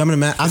man. Becoming a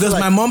man. I feel Because like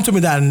my mom told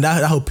me that, and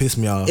that whole pissed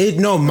me off. my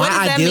What does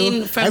that ideal.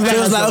 mean from everybody It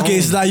was has like, their okay, own.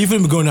 it's like you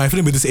finna be going now. You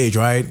finna be this age,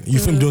 right? You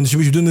finna be doing this.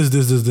 You should be doing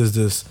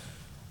this.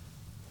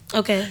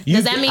 Okay. You-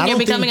 Does that mean I you're don't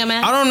becoming think- a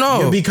man? I don't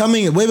know. You're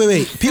becoming.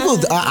 Wait. People,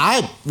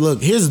 I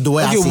look. Here's the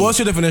way I Okay, see what's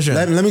it. your definition?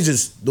 Let me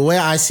just. The way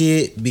I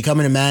see it,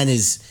 becoming a man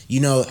is,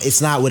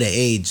 it's not with an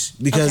age,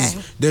 because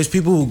Okay. there's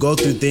people who go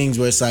through things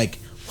where it's like,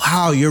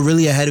 wow, you're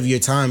really ahead of your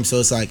time. So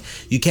it's like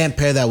you can't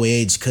pair that with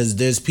age, because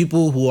there's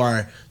people who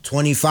are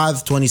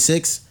 25,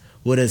 26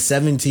 with a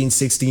 17,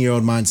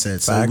 16-year-old mindset.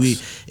 So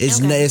Facts.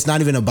 it's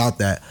not even about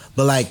that.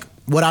 But like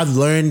what I've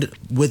learned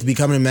with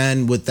becoming a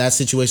man with that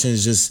situation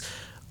is just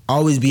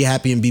always be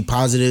happy and be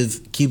positive.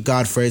 Keep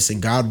God first, and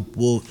God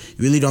will.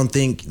 Really don't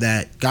think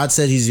that God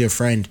said He's your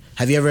friend.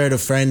 Have you ever had a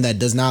friend that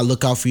does not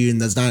look out for you and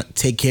does not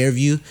take care of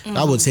you?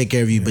 God will take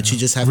care of you, but you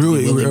just have to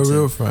be willing a to.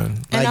 real friend.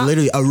 Like And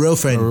literally a real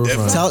friend. A real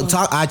friend.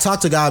 I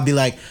talk to God, be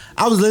like,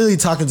 I was literally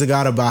talking to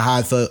God about how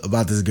I felt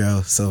about this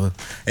girl. So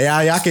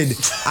yeah, y'all could.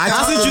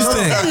 That's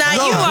interesting. Nah,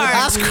 you are.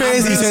 That's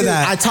crazy. You said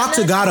that. I talked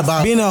to God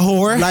about Being a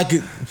whore. like. He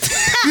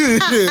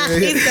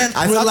said-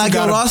 I With talk to like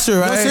God your roster,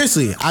 No, right?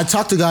 seriously, I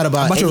talk to God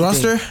about your anything.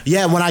 roster?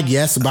 Yeah, about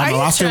Are my you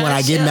roster. When trying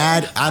I to get chill?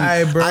 mad,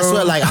 Aye, bro. I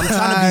swear, like I'm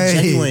trying to Aye.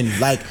 be genuine.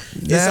 Like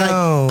it's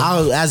Damn.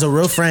 like as a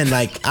real friend,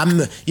 like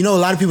I'm. A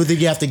lot of people think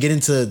you have to get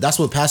into. That's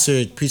what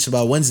Pastor preached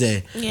about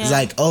Wednesday. Yeah. It's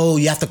like, oh,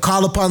 you have to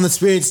call upon the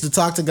spirits to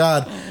talk to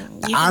God.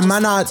 can I just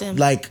might talk not to him.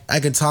 like. I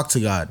can talk to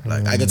God.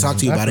 Like I can talk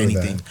to you I about feel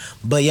anything. that.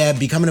 But yeah,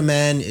 becoming a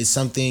man is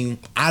something.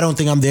 I don't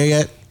think I'm there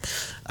yet.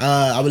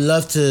 I would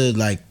love to,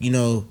 like,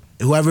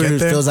 whoever Get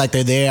there? feels like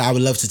they're there, I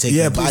would love to take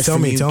Yeah, advice please tell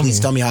from me, you. tell Please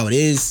me. tell me how it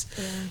is.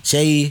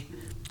 Shay,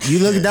 you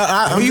look at that.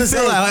 How I'm you just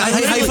feel saying.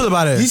 like- how you feel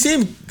about it? You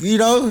seem,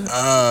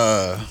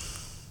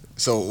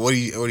 So what are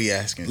you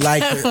asking?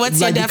 like, What's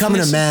your like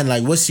becoming a definition? man.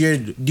 Like,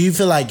 do you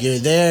feel like you're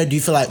there? Do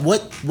you feel like,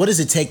 what does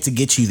it take to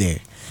get you there?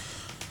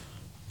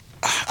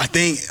 I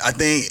think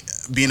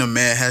being a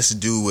man has to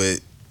do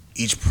with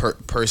each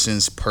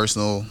person's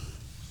personal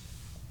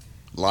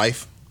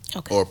life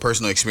Okay. or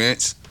personal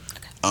experience.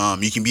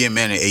 You can be a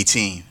man at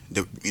 18,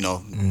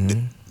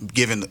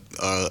 given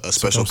a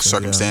special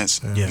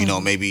circumstance. Yeah.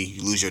 Maybe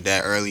you lose your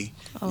dad early.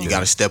 You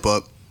got to step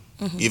up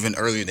even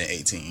earlier than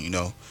 18.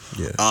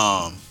 Yeah.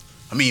 I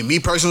mean, me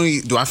personally,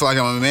 do I feel like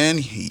I'm a man?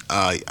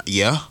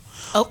 Yeah.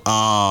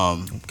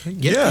 Oh. Okay.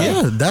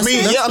 Yeah. That's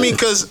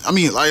Because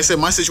like I said,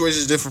 my situation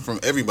is different from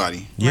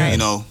everybody. Yeah.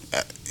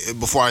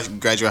 Before I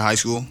graduated high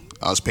school,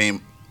 I was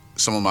paying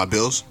some of my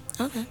bills.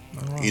 Okay.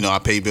 I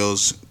pay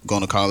bills,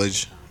 going to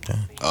college,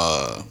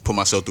 put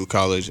myself through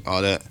college,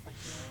 all that.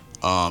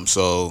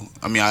 So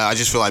I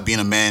just feel like being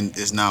a man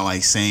is not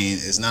like saying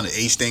it's not an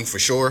age thing for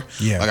sure.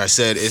 Yeah. Like I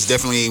said, it's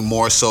definitely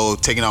more so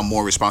taking on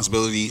more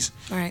responsibilities,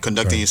 Right.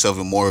 conducting yourself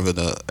in more of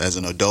as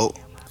an adult,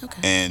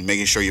 Okay. and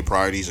making sure your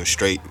priorities are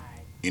straight.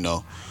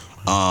 You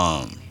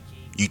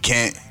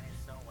can't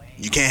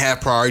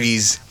have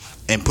priorities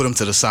and put them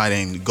to the side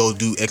and go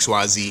do X,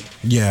 Y, Z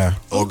Yeah.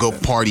 or go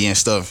party and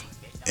stuff.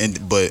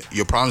 But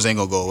your problems ain't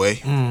gonna go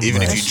away.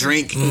 Even if you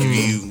drink, if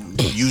you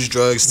use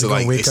drugs to You're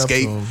gonna like wake up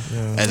escape to 'em,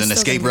 yeah. as an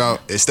escape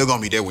route, it's still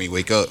gonna be there when you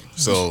wake up.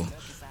 So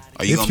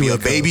are you If gonna you be a wake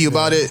up, baby yeah.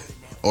 about it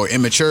or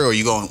immature, or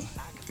you gonna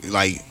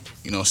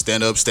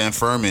stand up, stand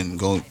firm, and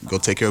go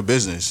take care of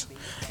business?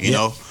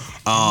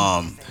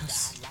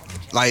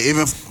 Like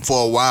even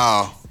for a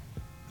while,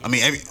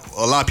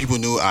 a lot of people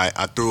knew I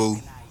threw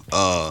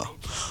a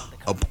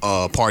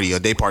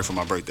day party for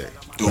my birthday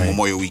during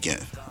Memorial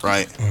Weekend,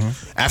 right?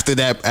 After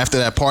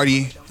that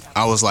party,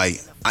 I was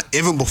like,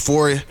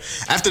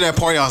 after that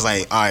party, I was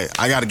like, all right,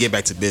 I got to get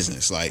back to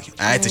business. Like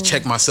I had to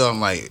check myself.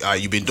 I'm like, all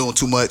right, you've been doing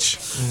too much,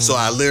 so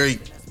I literally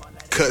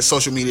cut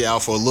social media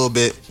out for a little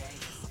bit.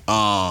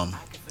 I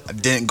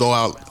didn't go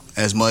out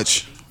as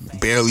much,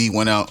 barely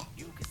went out.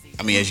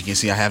 As you can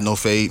see, I have no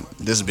fade.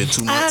 This has been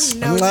 2 months.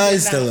 I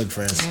still look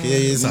fresh. Yeah,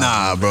 it's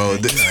Nah, bro.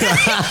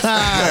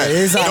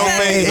 It's No all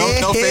fade,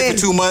 right. no fade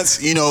for 2 months.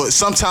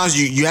 Sometimes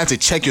you have to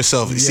check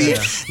yourself. See,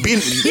 being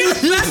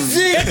Look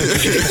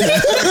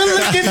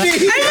at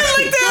me.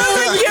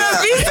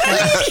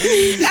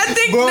 I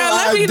think Bro,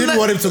 let me I didn't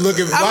want him to look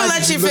at me. I'm Why gonna did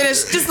let you look-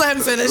 finish. Just let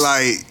him finish.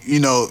 like,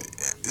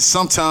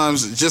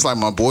 sometimes, just like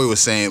my boy was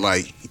saying,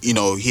 like,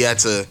 he had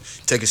to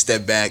take a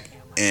step back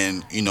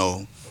and,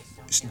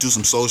 do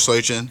some soul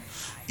searching.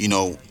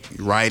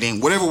 writing,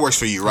 whatever works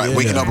for you, right? Yeah.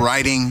 Waking up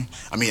writing.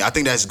 I mean, I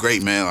think that's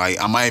great, man.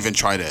 Like, I might even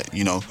try that,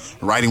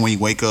 writing when you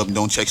wake up,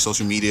 don't check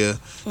social media,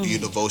 do your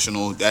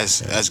devotional.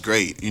 That's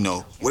great,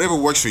 whatever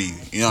works for you.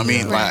 You know what I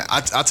mean? Right.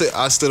 Like,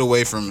 I stood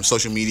away from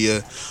social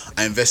media.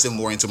 I invested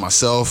more into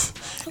myself,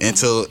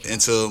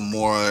 into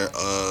more,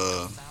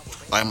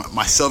 like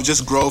myself,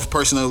 just growth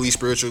personally,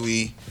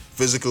 spiritually,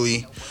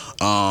 physically.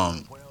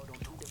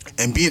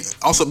 And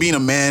being a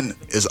man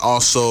is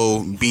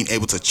also being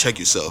able to check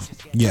yourself.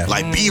 Yeah.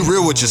 Like, be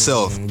real with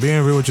yourself.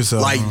 Being real with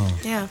yourself. Like,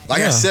 Yeah.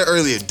 I said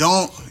earlier,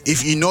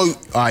 if you know,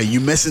 you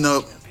messing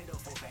up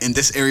in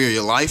this area of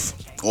your life,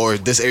 or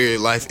this area of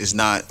your life is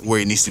not where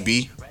it needs to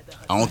be.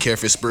 I don't care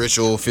if it's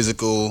spiritual,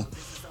 physical,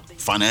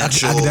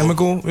 financial,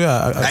 academical,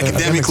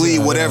 academically,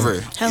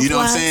 whatever. You know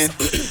what I'm saying?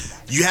 Health-wise.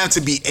 You have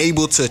to be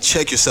able to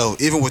check yourself,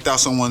 even without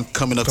someone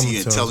coming up to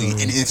you and telling you.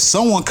 And if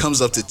someone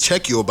comes up to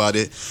check you about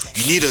it,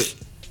 you need to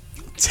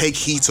take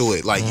heed to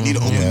it. Like, you need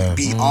to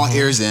be all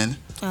ears in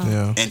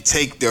and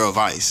take their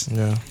advice.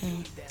 Yeah.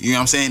 You know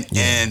what I'm saying?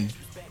 And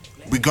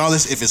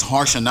regardless if it's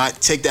harsh or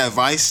not, take that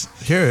advice,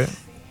 Hear it.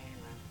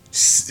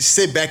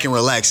 sit back and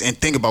relax and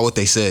think about what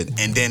they said,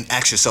 and then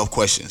ask yourself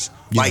questions.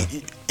 Like,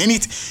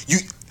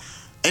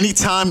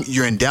 anytime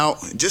you're in doubt,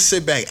 just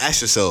sit back,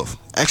 ask yourself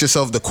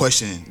the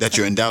question that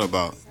you're in doubt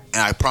about,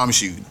 and I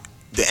promise you,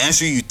 the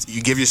answer you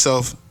give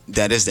yourself,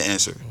 that is the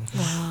answer.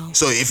 Wow.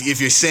 So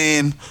if you're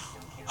saying,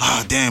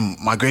 oh, damn,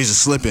 my grades are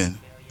slipping,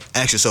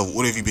 ask yourself,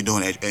 what have you been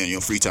doing in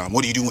your free time?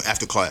 What do you do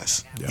after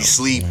class? Yeah. You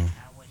sleep.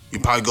 You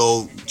probably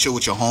go chill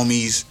with your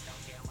homies.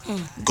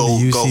 Go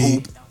UC.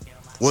 hoop.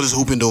 What does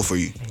hooping do for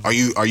you? Are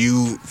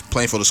you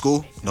playing for the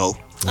school? No.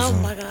 Oh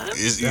my God.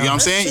 You know what I'm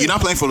saying? You're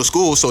not playing for the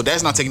school, so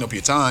that's not taking up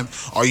your time.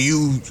 Are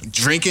you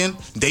drinking,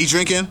 day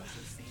drinking,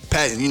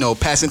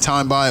 passing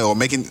time by, or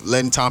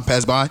letting time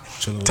pass by?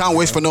 Time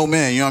waits for no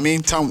man. You know what I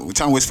mean?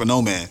 Time waits for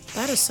no man.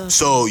 That is so.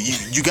 So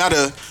you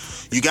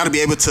gotta be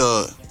able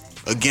to,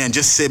 again,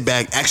 just sit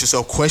back, ask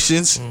yourself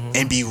questions,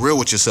 and be real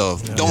with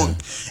yourself.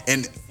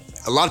 And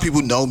a lot of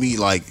people know me,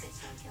 like,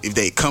 if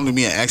they come to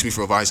me and ask me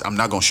for advice, I'm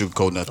not gonna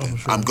sugarcoat nothing.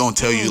 Sure. I'm gonna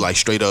tell you, like,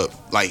 straight up,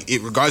 like,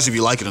 regardless if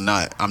you like it or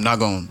not. I'm not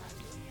gonna,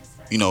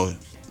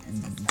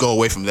 go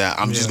away from that.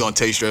 I'm just gonna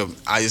tell you straight up.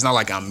 It's not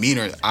like I'm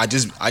meaner. I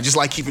just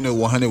like keeping it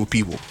 100 with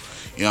people.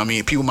 You know what I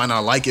mean? People might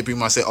not like it. People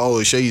might say,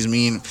 "Oh, Shay's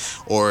mean,"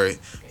 or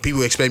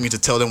people expect me to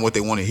tell them what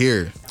they want to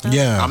hear.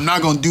 Yeah. I'm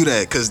not gonna do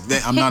that because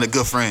I'm not a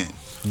good friend.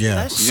 Yeah. You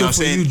know what So I'm for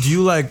saying? you, do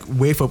you like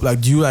wave up? Like,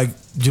 would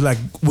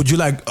you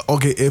like?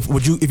 Okay,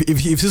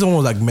 if someone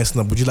was like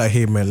messing up, would you like,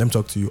 hey man, let me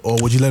talk to you, or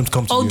would you let him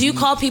come to you? Oh, do you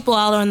call people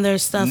out on their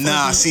stuff?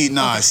 See,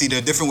 there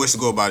are different ways to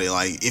go about it.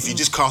 Like, if you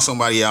just call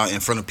somebody out in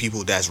front of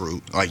people, that's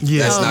rude. Like,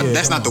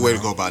 that's not the way to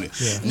go about it.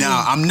 Yeah.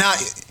 Now, I'm not.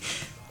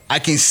 I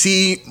can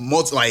see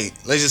like,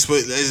 let's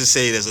just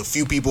say there's a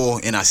few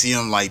people and I see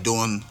them like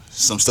doing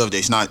some stuff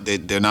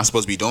they're not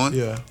supposed to be doing.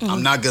 Yeah.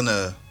 I'm not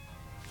gonna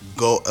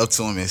go up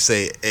to them and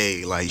say,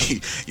 hey,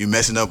 like, you're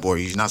messing up, or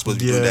you're not supposed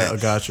to be doing that. I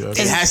got you. It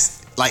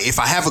has, like, if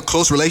I have a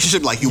close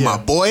relationship, like, you my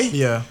boy.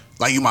 Yeah.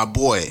 Like, you my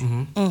boy.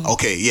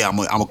 Okay, yeah, I'm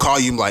gonna call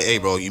you. I'm like, hey,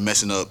 bro, you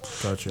messing up.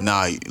 Gotcha.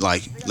 Nah,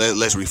 like,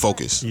 let's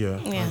refocus. Yeah.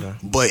 Yeah. Okay.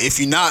 But if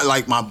you're not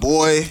like my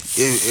boy,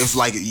 if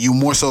like you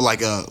more so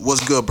like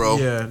what's good, bro?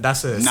 Yeah,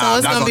 that's it. Nah, So I'm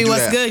it's not gonna be do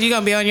what's that. good. You're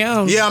gonna be on your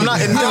own. Yeah, I'm not.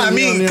 I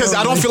mean, because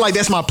I don't feel like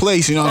that's my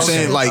place. You know what I'm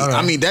saying? Like, alright.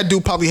 I mean, that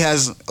dude probably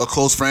has a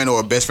close friend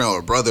or a best friend or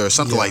a brother or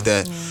something like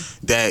that.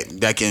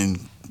 That can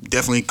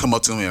definitely come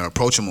up to him and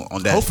approach him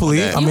on that.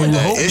 Hopefully, on that, I mean, on we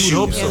that hope, we issue.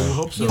 hope so. We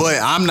hope so. But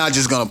I'm not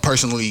just gonna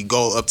personally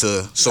go up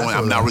to someone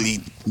I'm not really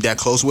that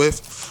close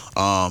with.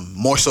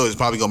 More so, it's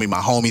probably gonna be my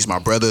homies, my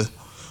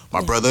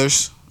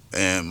brothers,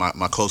 and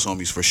my close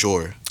homies for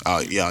sure.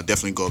 I'll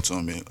definitely go up to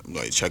them and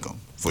like check them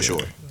for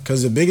sure.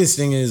 Because the biggest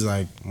thing is,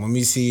 like, when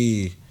we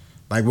see,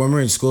 like, when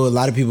we're in school, a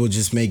lot of people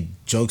just make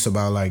jokes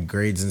about, like,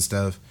 grades and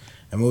stuff.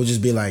 And we'll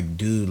just be like,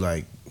 dude,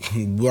 like,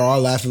 we're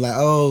all laughing, like,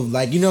 oh,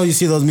 like, you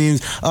see those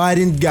memes, oh,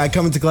 I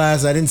come into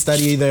class, I didn't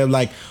study either.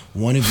 Like,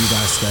 one of you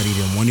guys studied,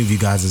 and one of you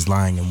guys is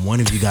lying, and one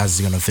of you guys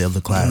is going to fail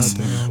the class.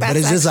 But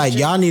it's just like,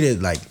 y'all need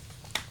it, like,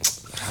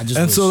 I just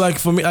And wish. so, like,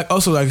 for me, like,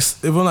 also, like,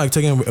 even like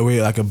taking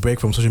away like a break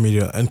from social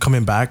media and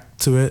coming back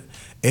to it,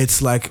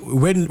 it's like,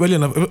 really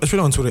enough, especially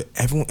on Twitter,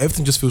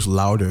 everything just feels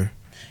louder.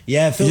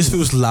 Yeah, It just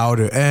feels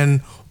louder. And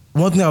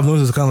one thing I've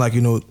noticed is kind of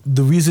like,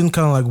 the reason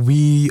kind of like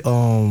we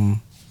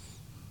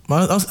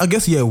I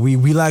guess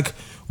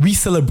we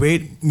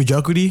celebrate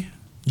mediocrity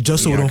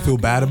just so we don't feel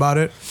bad about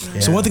it. Yeah.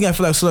 So one thing I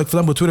feel like, so like, for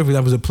example, Twitter, for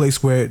example, is a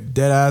place where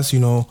deadass,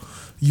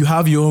 you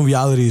have your own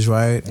realities,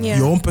 right? Yeah.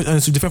 Your own, and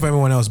it's different for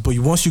everyone else. But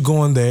once you go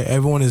on there,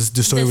 everyone is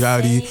distorting The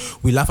reality. same.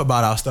 We laugh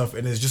about our stuff,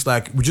 and it's just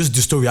like we just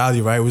distort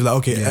reality, right? We're like,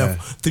 okay, Yeah.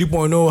 F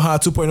 3.0,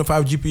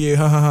 2.05 GPA,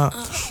 ha ha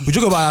ha. We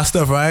joke about our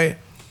stuff, right?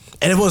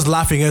 And everyone's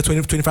laughing at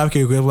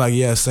 25K. We're like,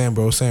 yeah, same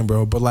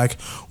bro. But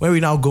like, when we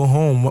now go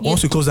home,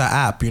 once we close that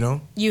app,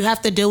 You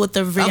have to deal with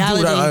the I'm doing that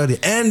reality. reality.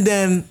 And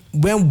then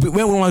when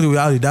we want to do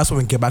reality, that's when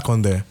we get back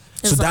on there.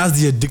 So It's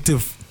that's the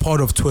addictive part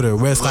of Twitter,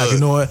 where it's like, you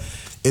know what,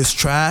 it's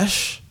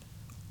trash,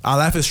 Our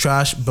life is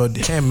trash, but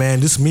damn, man,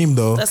 this meme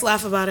though. Let's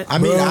laugh about it. I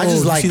mean, I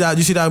just like.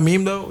 You see that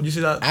meme though? You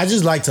see that? I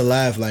just like to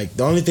laugh. Like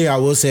the only thing I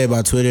will say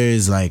about Twitter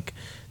is like.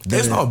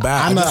 It's not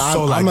bad. It's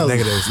so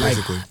negative,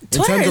 basically. In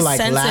Twitter terms of is like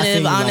sensitive,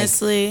 laughing,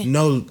 honestly. Like,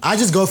 no, I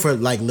just go for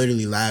like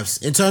literally laughs.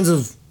 In terms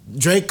of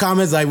Drake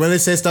comments, like when they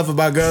say stuff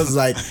about girls,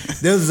 like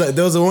there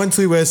was a one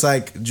tweet where it's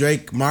like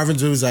Drake, Marvin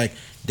Drew was like,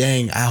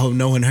 "Dang, I hope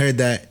no one heard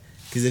that."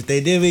 Because if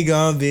they did, we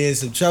gonna be in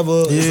some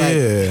trouble. It's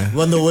like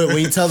when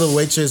you tell the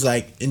waitress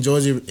like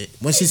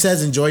when she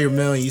says enjoy your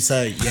meal, and you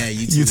say yeah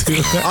you too.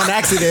 On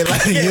accident.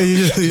 Like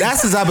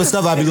that's the type of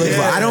stuff I be looking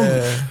for. I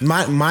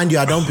don't mind you.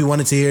 I don't be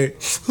wanting to hear.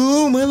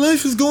 Oh, my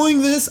life is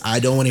going this. I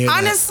don't want to hear.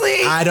 Honestly,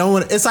 that. I don't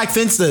want. It's like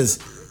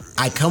Finsters.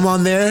 I come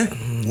on there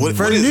what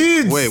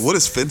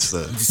is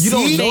Finsta? You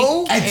don't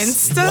know?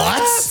 Insta?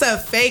 What? It's a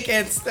fake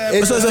Insta.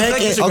 It's a fake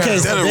Instagram. Okay,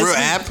 Is that a real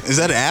app? Is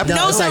that an app?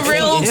 No, it's a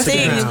real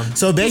thing.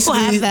 So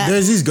basically,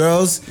 there's these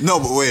girls. No,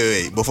 but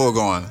wait. Before we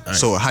go on,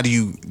 so how do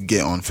you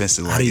get on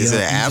Finsta? Like, is it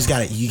an app? You just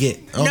got it. You get.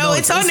 Oh, no,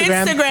 it's on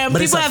Instagram.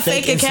 But People have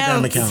fake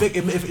accounts.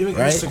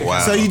 Right?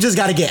 Wow. So you just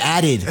got to get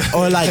added.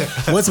 Or like,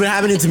 what's been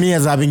happening to me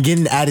is I've been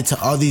getting added to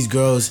all these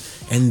girls,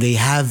 and they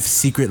have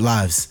secret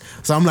lives.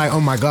 So I'm like, oh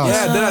my gosh.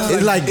 Yeah,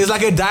 it's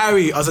like a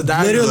diary. As a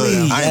diary.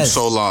 Literally, I am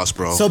so lost,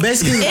 bro. So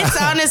basically,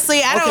 it's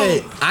honestly,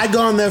 I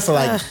go on there for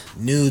like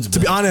nudes. To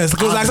be honest,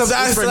 because like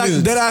sometimes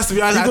to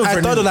be honest,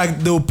 I thought that like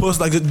they'll post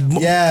like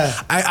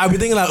I've been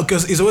thinking like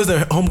because it's always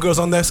their homegirls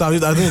on there, so I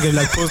think they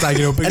like post like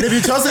and if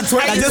you post it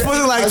twerking, I just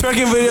posted like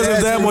twerking videos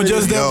of them or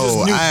just them just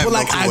nudes. But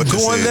like I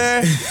go on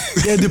there,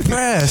 they're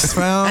depressed,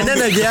 fam. And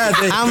then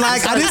I'm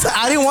like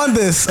I didn't want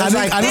this. I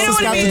didn't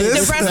subscribe to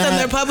this. Depressed on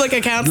their public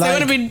accounts. They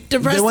want to be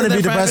depressed. They want to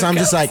be depressed. I'm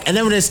just like, and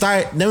then when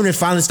they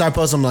finally start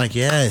posting, I'm like,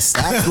 yes,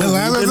 that's what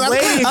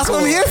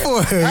I'm here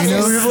for. That's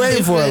what we've been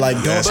waiting for.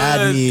 Like, don't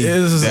add me.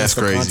 That's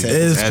crazy.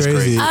 It's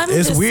crazy.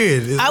 It's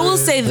weird. I will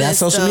say this. That's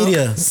social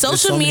media.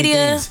 Social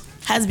media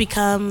has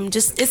become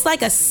it's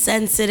like a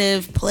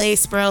sensitive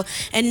place, bro.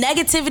 And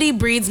negativity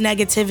breeds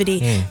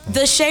negativity.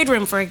 The Shade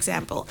Room, for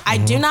example. I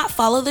do not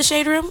follow the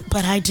Shade Room,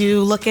 but I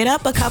do look it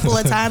up a couple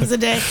of times a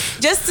day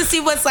just to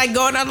see what's like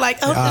going on. Like,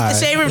 oh, the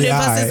Shade Room didn't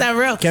post this, that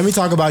real. Can we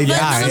talk about you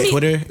had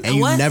Twitter and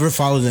you never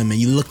follow them and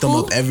you look them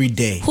up every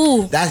day?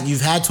 Who?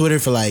 You've had Twitter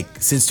for like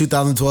since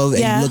 2012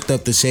 and you looked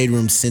up the Shade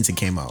Room since it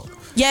came out.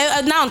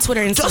 Yeah, not on Twitter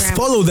and Instagram. Just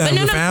follow them,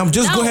 fam.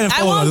 Just go ahead and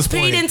follow them at this point.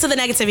 I won't feed into the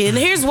negativity. And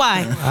here's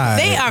why.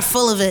 They are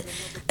full of it.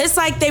 It's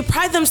like they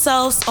pride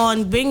themselves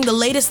on being the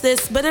latest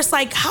this, but it's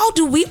like, how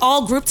do we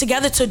all group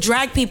together to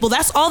drag people?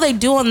 That's all they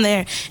do on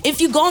there.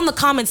 If you go in the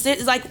comments,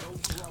 it's like,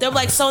 they're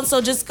like,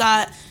 so-and-so just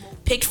got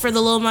picked for the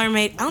Little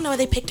Mermaid. I don't know why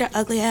they picked her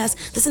ugly ass.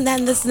 This and that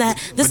and this and that.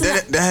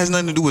 That has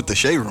nothing to do with the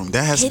Shade Room.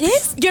 It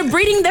is. You're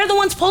breeding. They're the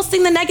ones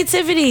posting the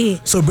negativity.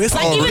 So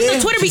basically, like even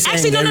the Twitter be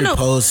actually no.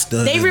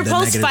 They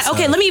repost fight.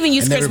 Okay, let me even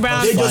use Chris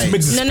Brown. They just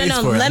make the space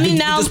No. for it. Let me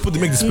now. Just put the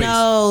make the space.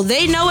 No,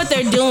 they know what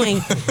they're doing.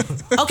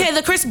 Okay,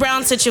 the Chris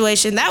Brown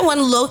situation. That one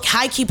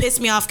high key pissed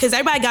me off because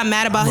everybody got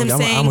mad about him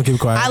saying, I'm gonna keep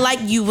quiet. "I like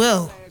you,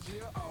 Will."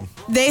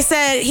 He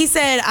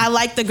said, "I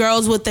like the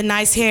girls with the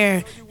nice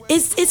hair."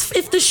 It's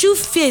if the shoe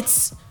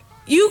fits.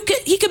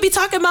 He could be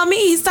talking about me.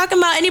 He's talking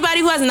about anybody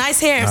who has nice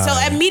hair. So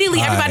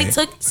immediately everybody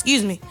took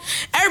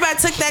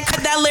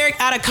that lyric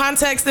out of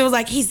context. It was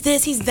like, he's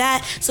this, he's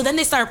that. So then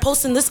they started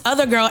posting this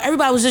other girl.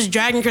 Everybody was just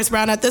dragging Chris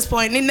Brown at this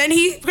point. And then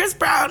Chris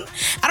Brown,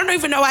 I don't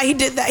even know why he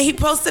did that. He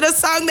posted a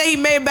song that he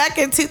made back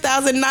in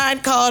 2009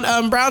 called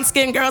Brown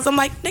Skin Girls. I'm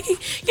like,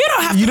 nigga, you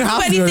don't have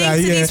to do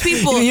anything to these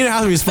people. You don't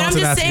have to respond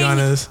to that, to be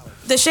honest.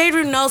 The Shade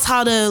Room knows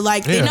how to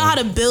they know how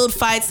to build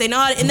fights. They know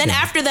how to, and then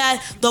after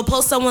that, they'll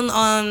post someone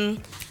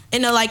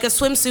in a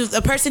swimsuit,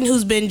 a person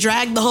who's been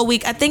dragged the whole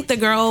week. I think the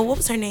girl, what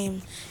was her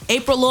name?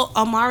 April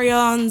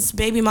Omarion's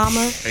baby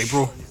mama.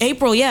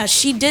 April, yeah.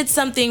 She did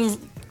something,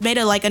 made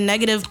a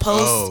negative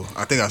post. Oh,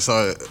 I think I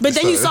saw it. But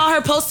then you saw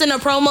her posting a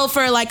promo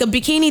for a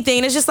bikini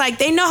thing. It's just like,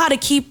 they know how to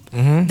keep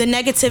the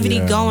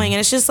negativity going. And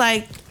it's just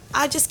like,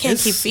 I just can't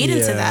keep feeding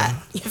to that.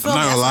 You feel I'm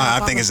not gonna lie,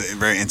 I think it's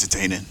very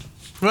entertaining.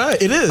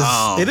 Right, it is.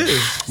 It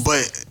is.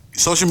 But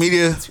social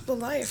media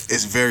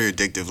is very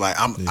addictive. Like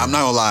I'm not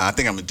gonna lie, I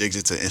think I'm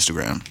addicted to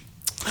Instagram.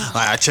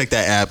 Like I check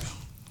that app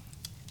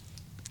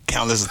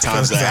countless of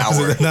times an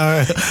hour.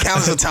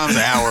 Countless of times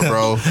an hour,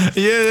 bro.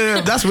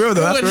 Yeah, that's real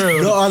though. That's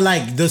real. No,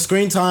 like the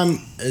screen time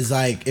is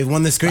like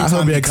when the screen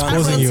time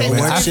becomes exposing you.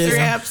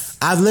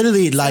 I've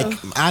literally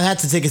I had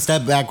to take a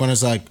step back when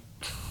it's like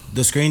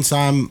the screen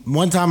time.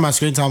 One time my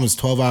screen time was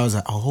 12 hours.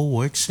 Like,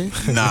 work shit?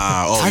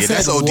 Nah,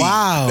 that's OD.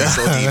 Wow. That's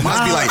OD.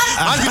 Must be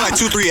like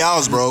 2-3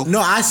 hours, bro. No,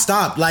 I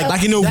stopped.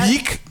 Like in a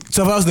week?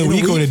 12 hours in a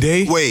week or in a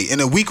day? Wait, in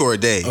a week or a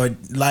day? Or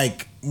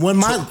like when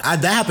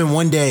that happened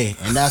one day,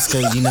 and that's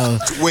because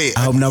Wait,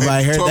 I hope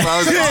nobody heard 12 that.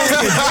 hours? I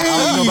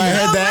hope nobody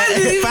heard that.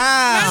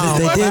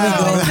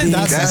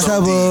 That's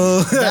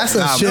trouble. That's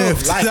a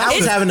shift. Like, I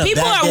was having a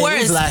people bad are day.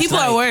 worse. People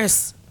are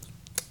worse.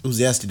 It was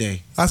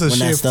yesterday. That's a when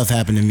shift. that stuff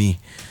happened to me.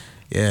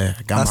 Yeah,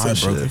 got my heart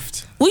broken.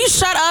 Will you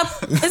shut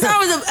up? It's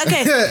always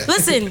okay.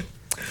 Listen,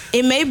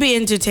 it may be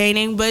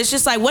entertaining, but it's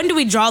just like, when do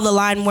we draw the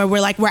line where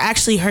we're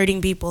actually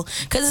hurting people?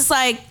 Because it's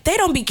like, they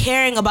don't be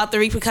caring about the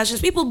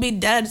repercussions. People be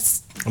dead.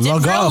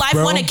 Log real off, life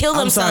bro. want to kill I'm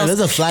themselves. sorry, there's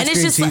a flat And it's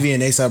screen just TV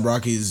and ASAP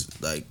Rocky's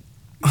like.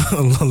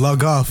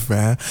 Log off,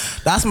 man.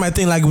 That's my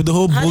thing. Like with the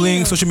whole How do bullying,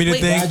 you- social media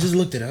wait, thing. I just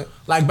looked it up.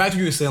 Like back to what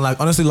you were saying. Like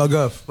honestly, log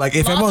off. Like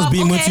if Log everyone's off,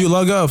 being mean to okay. you,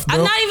 log off, bro.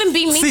 I'm not even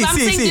being mean, but I'm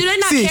saying, do they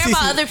not care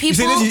about other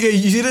people?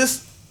 You see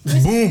this?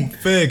 Boom,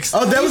 fix.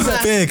 Oh, there was a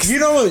fix. You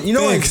know what?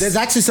 Fix. There's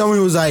actually someone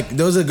who was like,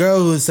 there was a girl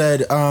who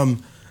said,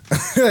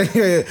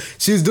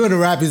 she was doing a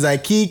rap. He's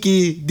like,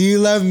 Kiki, do you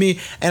love me?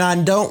 And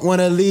I don't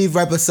want to leave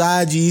right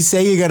beside you. You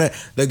say you're gonna.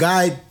 The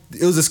guy.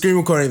 It was a screen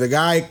recording. The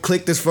guy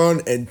clicked his phone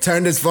and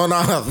turned his phone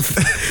off,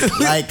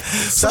 like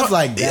stuff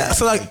like that. Yeah,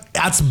 so like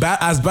as bad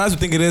as you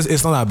think it is,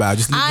 it's not that bad.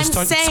 Just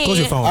saying, close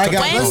your phone. All right,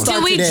 guys, When let's do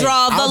start we today.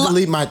 draw the I'll li-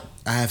 delete my.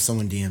 I have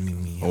someone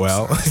DMing me.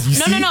 Well, you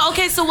see? No.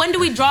 Okay, so when do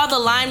we draw the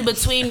line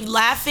between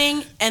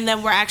laughing and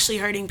then we're actually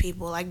hurting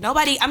people? Like,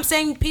 nobody. I'm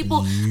saying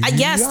people. I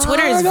guess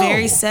Twitter is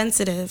very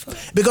sensitive.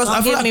 Because Don't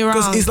I feel get like me wrong.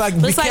 because it's like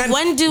But we it's like, can't.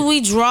 when do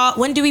we draw?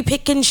 When do we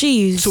pick and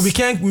choose? So we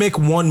can't make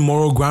one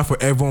moral ground for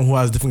everyone who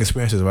has different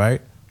experiences,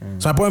 right?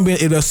 So my point being,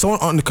 if there's someone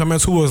on the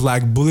comments who was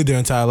like bullied their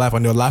entire life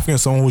and they're laughing at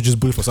someone who was just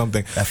bullied for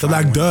something, they're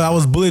like, duh, I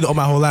was bullied all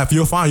my whole life.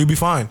 You're fine. You'll be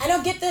fine. I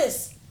don't get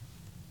this.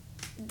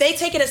 They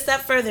take it a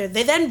step further.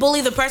 They then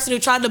bully the person who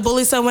tried to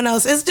bully someone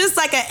else. It's just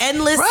like an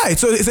endless. Right.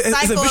 So it's a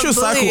cycle vicious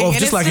of cycle bullying, of and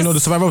just it's like the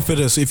survival of the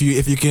fittest. If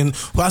you can,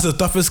 who has the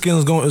toughest skin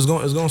is going to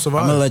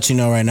survive. I'm gonna let you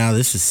know right now.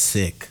 This is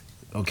sick.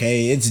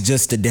 Okay, it's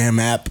just a damn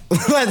app.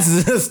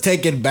 Let's just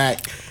take it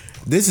back.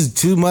 This is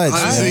too much.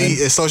 Honestly,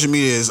 man. social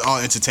media is all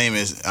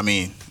entertainment. I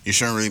mean, you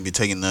shouldn't really be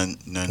taking none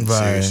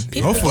Right. serious.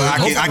 Hopefully,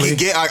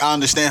 I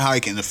understand how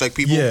it can affect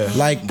people. Yeah.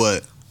 Like,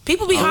 but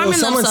People be harming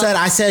someone themselves. said,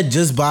 I said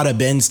just bought a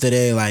Benz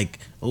today. Like,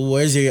 oh,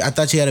 where's your? I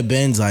thought you had a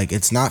Benz. Like,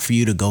 it's not for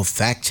you to go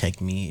fact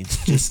check me.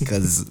 It's just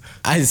because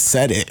I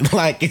said it.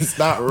 Like, it's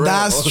not real.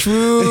 That's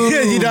true.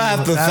 You don't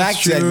have to That's fact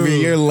check true.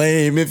 me. You're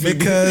lame.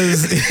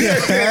 Because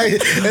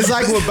it's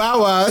like with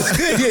Bow Wow.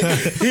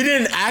 He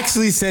didn't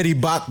actually said he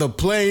bought the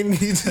plane.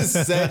 He just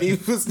said he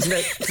was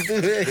next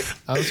to it.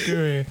 I'm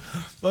screaming.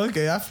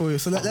 Okay, I feel you.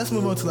 So let's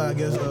move on to like, I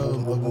guess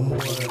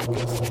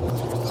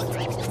more.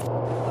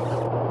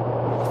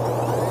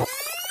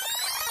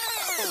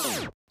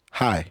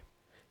 Hi,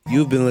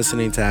 you've been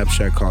listening to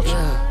Abstract Culture.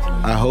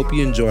 I hope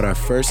you enjoyed our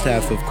first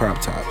half of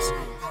Crop Tops.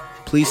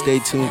 Please stay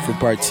tuned for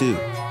part 2.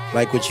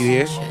 Like what you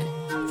hear?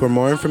 For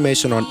more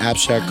information on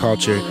Abstract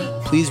Culture,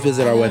 please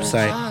visit our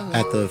website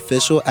at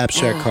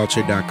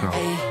theofficialabstractculture.com.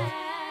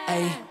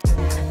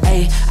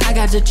 Ay, I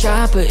got the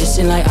chopper, it's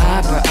in like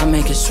opera. I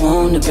make it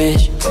swoon the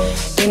bitch.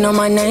 They know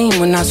my name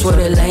when I swear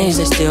the lanes,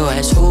 they still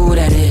ask who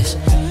that is.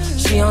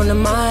 She on the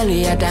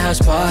Molly at the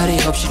house party,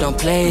 hope she don't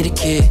play the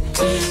kid.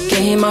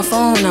 Can't hear my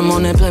phone, I'm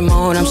on airplane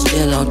mode, I'm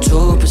still on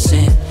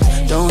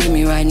 2%. Don't hit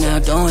me right now,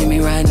 don't hit me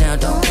right now,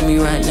 don't hit me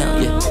right now,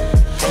 yeah.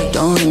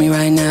 Don't hit me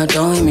right now,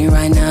 don't hit me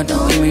right now,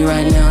 don't hit me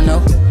right now, no.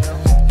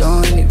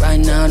 Don't hit me right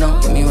now, don't